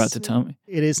nonsense you're about to tell me?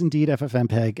 It is indeed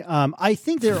FFmpeg. I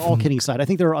think they're all kidding aside. I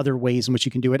think there are other ways in which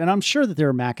you can do it, and I'm sure that there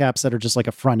are Mac apps that are just like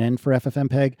a front end for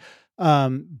FFmpeg.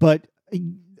 But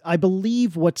I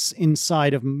believe what's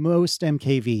inside of most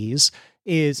MKVs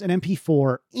is an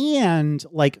MP4 and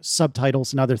like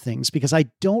subtitles and other things, because I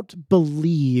don't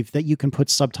believe that you can put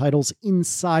subtitles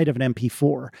inside of an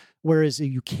MP4, whereas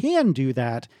you can do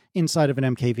that inside of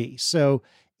an MKV. So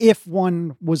if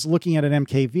one was looking at an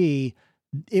MKV,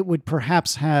 it would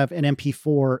perhaps have an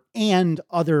MP4 and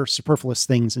other superfluous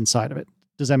things inside of it.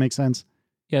 Does that make sense?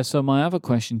 Yeah, so my other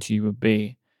question to you would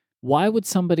be, why would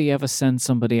somebody ever send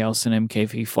somebody else an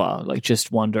MKV file? Like,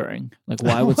 just wondering. Like,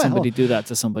 why would somebody do that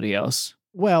to somebody else?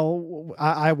 Well,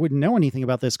 I wouldn't know anything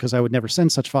about this because I would never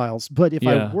send such files. But if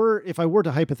I were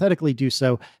to hypothetically do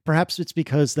so, perhaps it's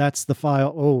because that's the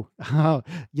file. Oh,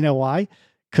 you know why?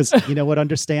 Because you know what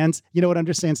understands an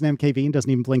MKV and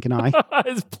doesn't even blink an eye.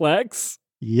 Is Plex?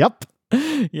 Yep.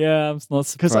 Yeah, I'm not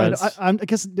surprised.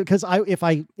 Because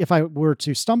if I were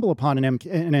to stumble upon an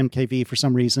MKV for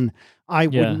some reason, I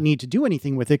wouldn't need to do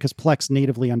anything with it because Plex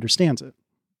natively understands it.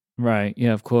 Right.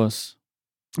 Yeah. Of course.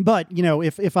 But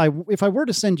if I were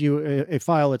to send you a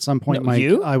file at some point, Mike,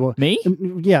 I will. Me?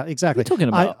 Yeah, exactly. What are you talking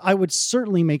about? I would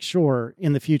certainly make sure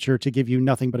in the future to give you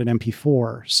nothing but an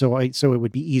MP4, so it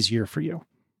would be easier for you.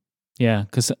 Yeah,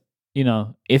 because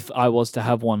if I was to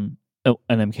have an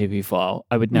MKV file,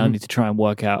 I would now need to try and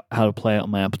work out how to play it on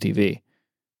my Apple TV.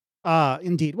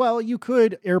 Indeed. Well, you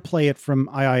could AirPlay it from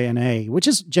IINA, which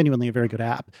is genuinely a very good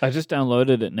app. I just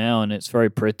downloaded it now, and it's very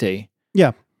pretty.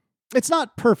 Yeah. It's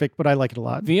not perfect, but I like it a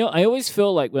lot. I always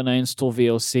feel like when I install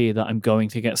VLC that I'm going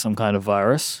to get some kind of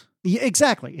virus. Yeah,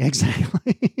 exactly. Like,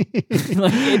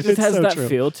 it just has that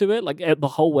feel to it. Like the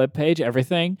whole webpage,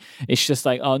 everything. It's just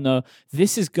like, oh no,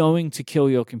 this is going to kill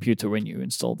your computer when you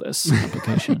install this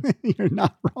application. You're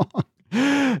not wrong.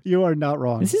 You are not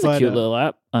wrong. This is a cute little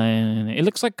app. It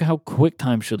looks like how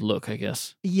QuickTime should look, I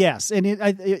guess. Yes, and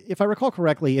if I recall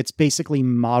correctly, it's basically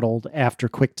modeled after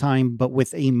QuickTime, but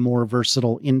with a more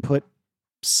versatile input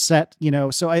set.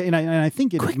 So I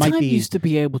think it QuickTime might be. Used to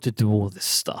be able to do all this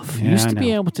stuff. Yeah, used to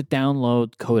be able to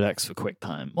download codecs for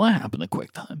QuickTime. What happened to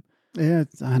QuickTime? I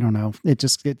don't know. It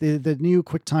just the new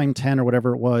QuickTime 10 or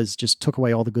whatever it was just took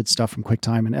away all the good stuff from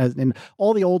QuickTime, and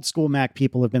all the old school Mac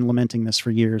people have been lamenting this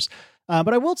for years.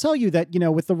 But I will tell you that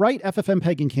with the right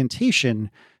FFmpeg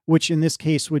incantation, which in this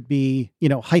case would be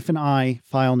 -I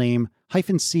file name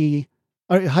 -C.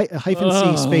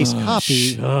 -C space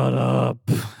copy. Shut up.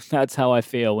 That's how I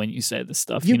feel when you say this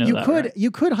stuff. You that, could right? you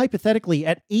could hypothetically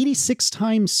at 86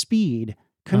 times speed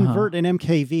convert an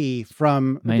MKV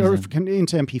from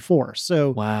into MP4.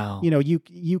 So wow,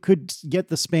 you could get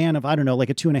the span of, I don't know, like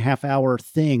a 2.5 hour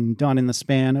thing done in the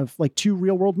span of like 2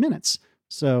 real world minutes.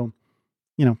 So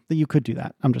that you could do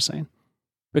that. I'm just saying.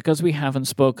 Because we haven't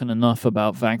spoken enough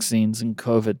about vaccines and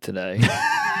COVID today,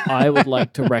 I would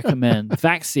like to recommend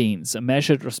Vaccines: A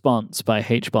Measured Response by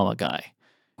H-Bomber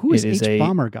Who is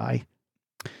H-Bomber Guy?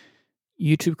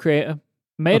 YouTube creator.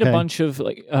 Made a bunch of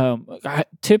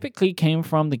typically came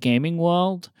from the gaming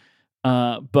world,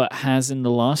 but has in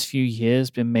the last few years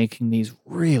been making these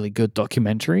really good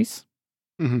documentaries.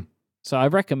 Mm-hmm. So I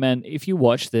recommend, if you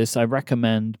watch this, I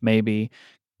recommend maybe,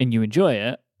 and you enjoy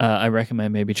it, I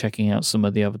recommend maybe checking out some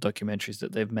of the other documentaries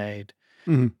that they've made.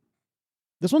 Mm-hmm.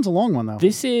 This one's a long one, though.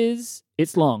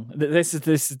 It's long. This is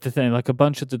the thing. Like a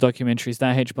bunch of the documentaries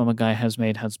that H-Bomber Guy has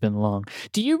made has been long.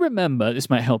 Do you remember, this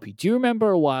might help you, do you remember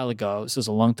a while ago, this was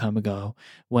a long time ago,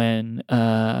 when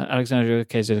Alexandria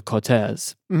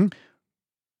Ocasio-Cortez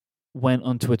went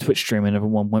onto a Twitch stream and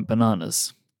everyone went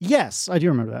bananas? Yes, I do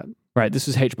remember that. Right, this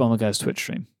was H-Bomber Guy's Twitch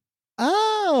stream.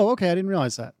 Oh, okay, I didn't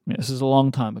realize that. Yeah, this is a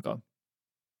long time ago.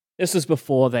 This was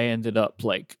before they ended up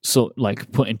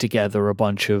putting together a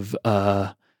bunch of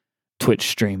Twitch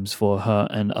streams for her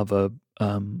and other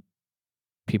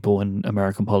people in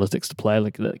American politics to play.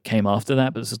 Like that came after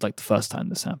that, but this is like the first time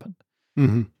this happened.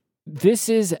 Mm-hmm. This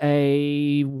is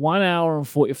a 1 hour and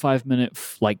 45 minute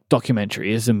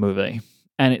documentary. It's a movie,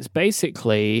 and it's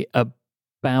basically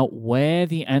about where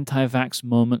the anti-vax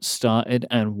movement started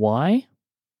and why.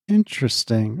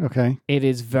 Interesting. Okay. It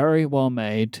is very well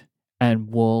made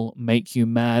and will make you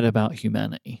mad about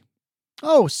humanity.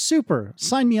 Oh, super.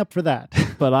 Sign me up for that.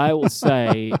 But I will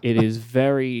say it is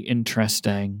very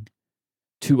interesting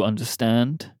to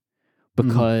understand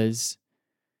because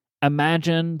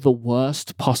imagine the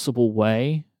worst possible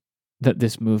way that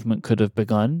this movement could have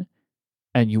begun,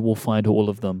 and you will find all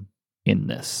of them in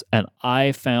this. And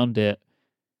I found it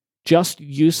just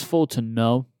useful to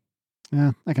know.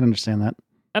 Yeah, I can understand that.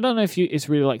 I don't know if it's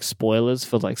really like spoilers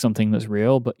for like something that's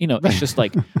real, but it's just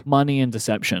like money and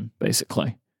deception,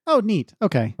 basically. Oh, neat.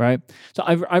 Okay. Right. So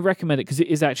I recommend it because it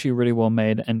is actually really well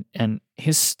made, and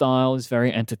his style is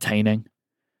very entertaining.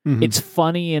 Mm-hmm. It's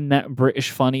funny in that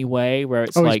British funny way where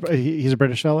it's he's a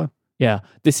British fellow. Yeah.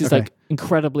 This is like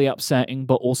incredibly upsetting,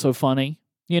 but also funny.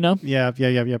 Yeah.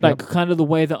 Like kind of the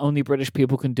way that only British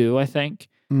people can do, I think.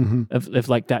 Mm-hmm. Of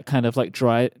like that kind of like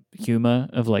dry humor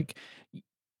of like,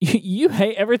 you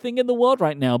hate everything in the world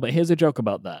right now, but here's a joke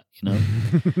about that,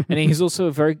 And he's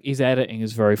also his editing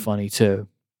is very funny too,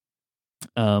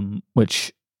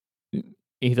 which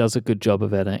he does a good job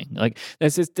of editing. Like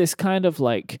there's this kind of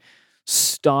like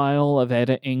style of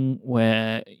editing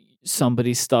where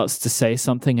somebody starts to say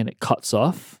something and it cuts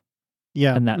off.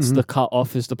 Yeah. And that's the cut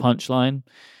off is the punchline.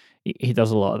 He does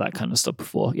a lot of that kind of stuff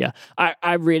before. Yeah.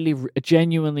 I really,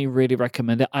 genuinely really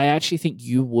recommend it. I actually think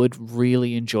you would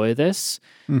really enjoy this.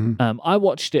 Mm-hmm. I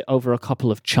watched it over a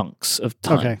couple of chunks of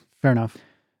time. Okay, fair enough.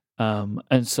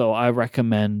 And so I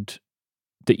recommend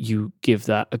that you give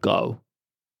that a go.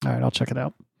 All right, I'll check it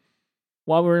out.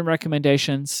 While we're in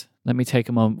recommendations, let me take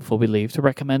a moment before we leave to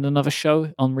recommend another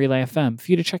show on Relay FM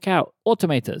for you to check out,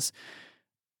 Automators.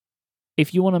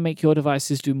 If you want to make your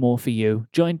devices do more for you,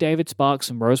 join David Sparks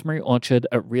and Rosemary Orchard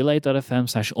at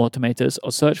relay.fm/automators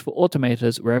or search for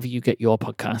Automators wherever you get your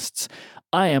podcasts.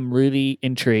 I am really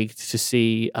intrigued to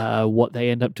see what they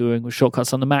end up doing with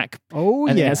Shortcuts on the Mac. Oh,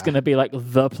 and yeah. it's going to be like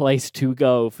the place to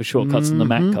go for Shortcuts on the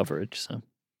Mac coverage. So.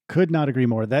 Could not agree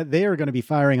more. That they are going to be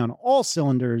firing on all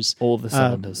cylinders. All the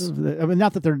cylinders. I mean,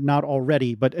 not that they're not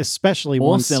already, but especially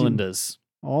all cylinders.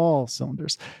 All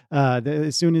cylinders.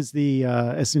 As soon as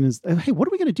hey, what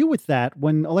are we going to do with that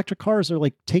when electric cars are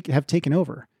like have taken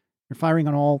over? You're firing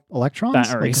on all electrons,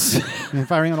 batteries. Like,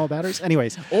 firing on all batteries.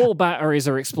 Anyways, all batteries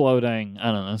are exploding.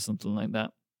 I don't know, something like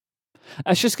that.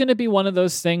 It's just going to be one of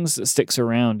those things that sticks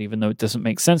around, even though it doesn't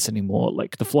make sense anymore,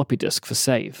 like the floppy disk for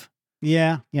save.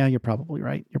 Yeah, you're probably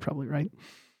right.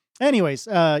 Anyways,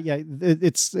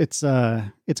 it's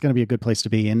going to be a good place to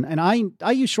be, and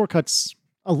I use Shortcuts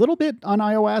a little bit on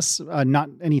iOS, not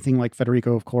anything like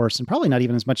Federico, of course, and probably not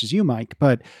even as much as you, Mike,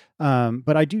 but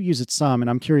I do use it some, and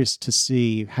I'm curious to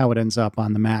see how it ends up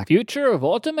on the Mac. Future of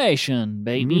automation,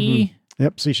 baby.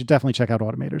 Yep. So you should definitely check out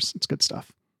Automators. It's good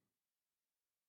stuff.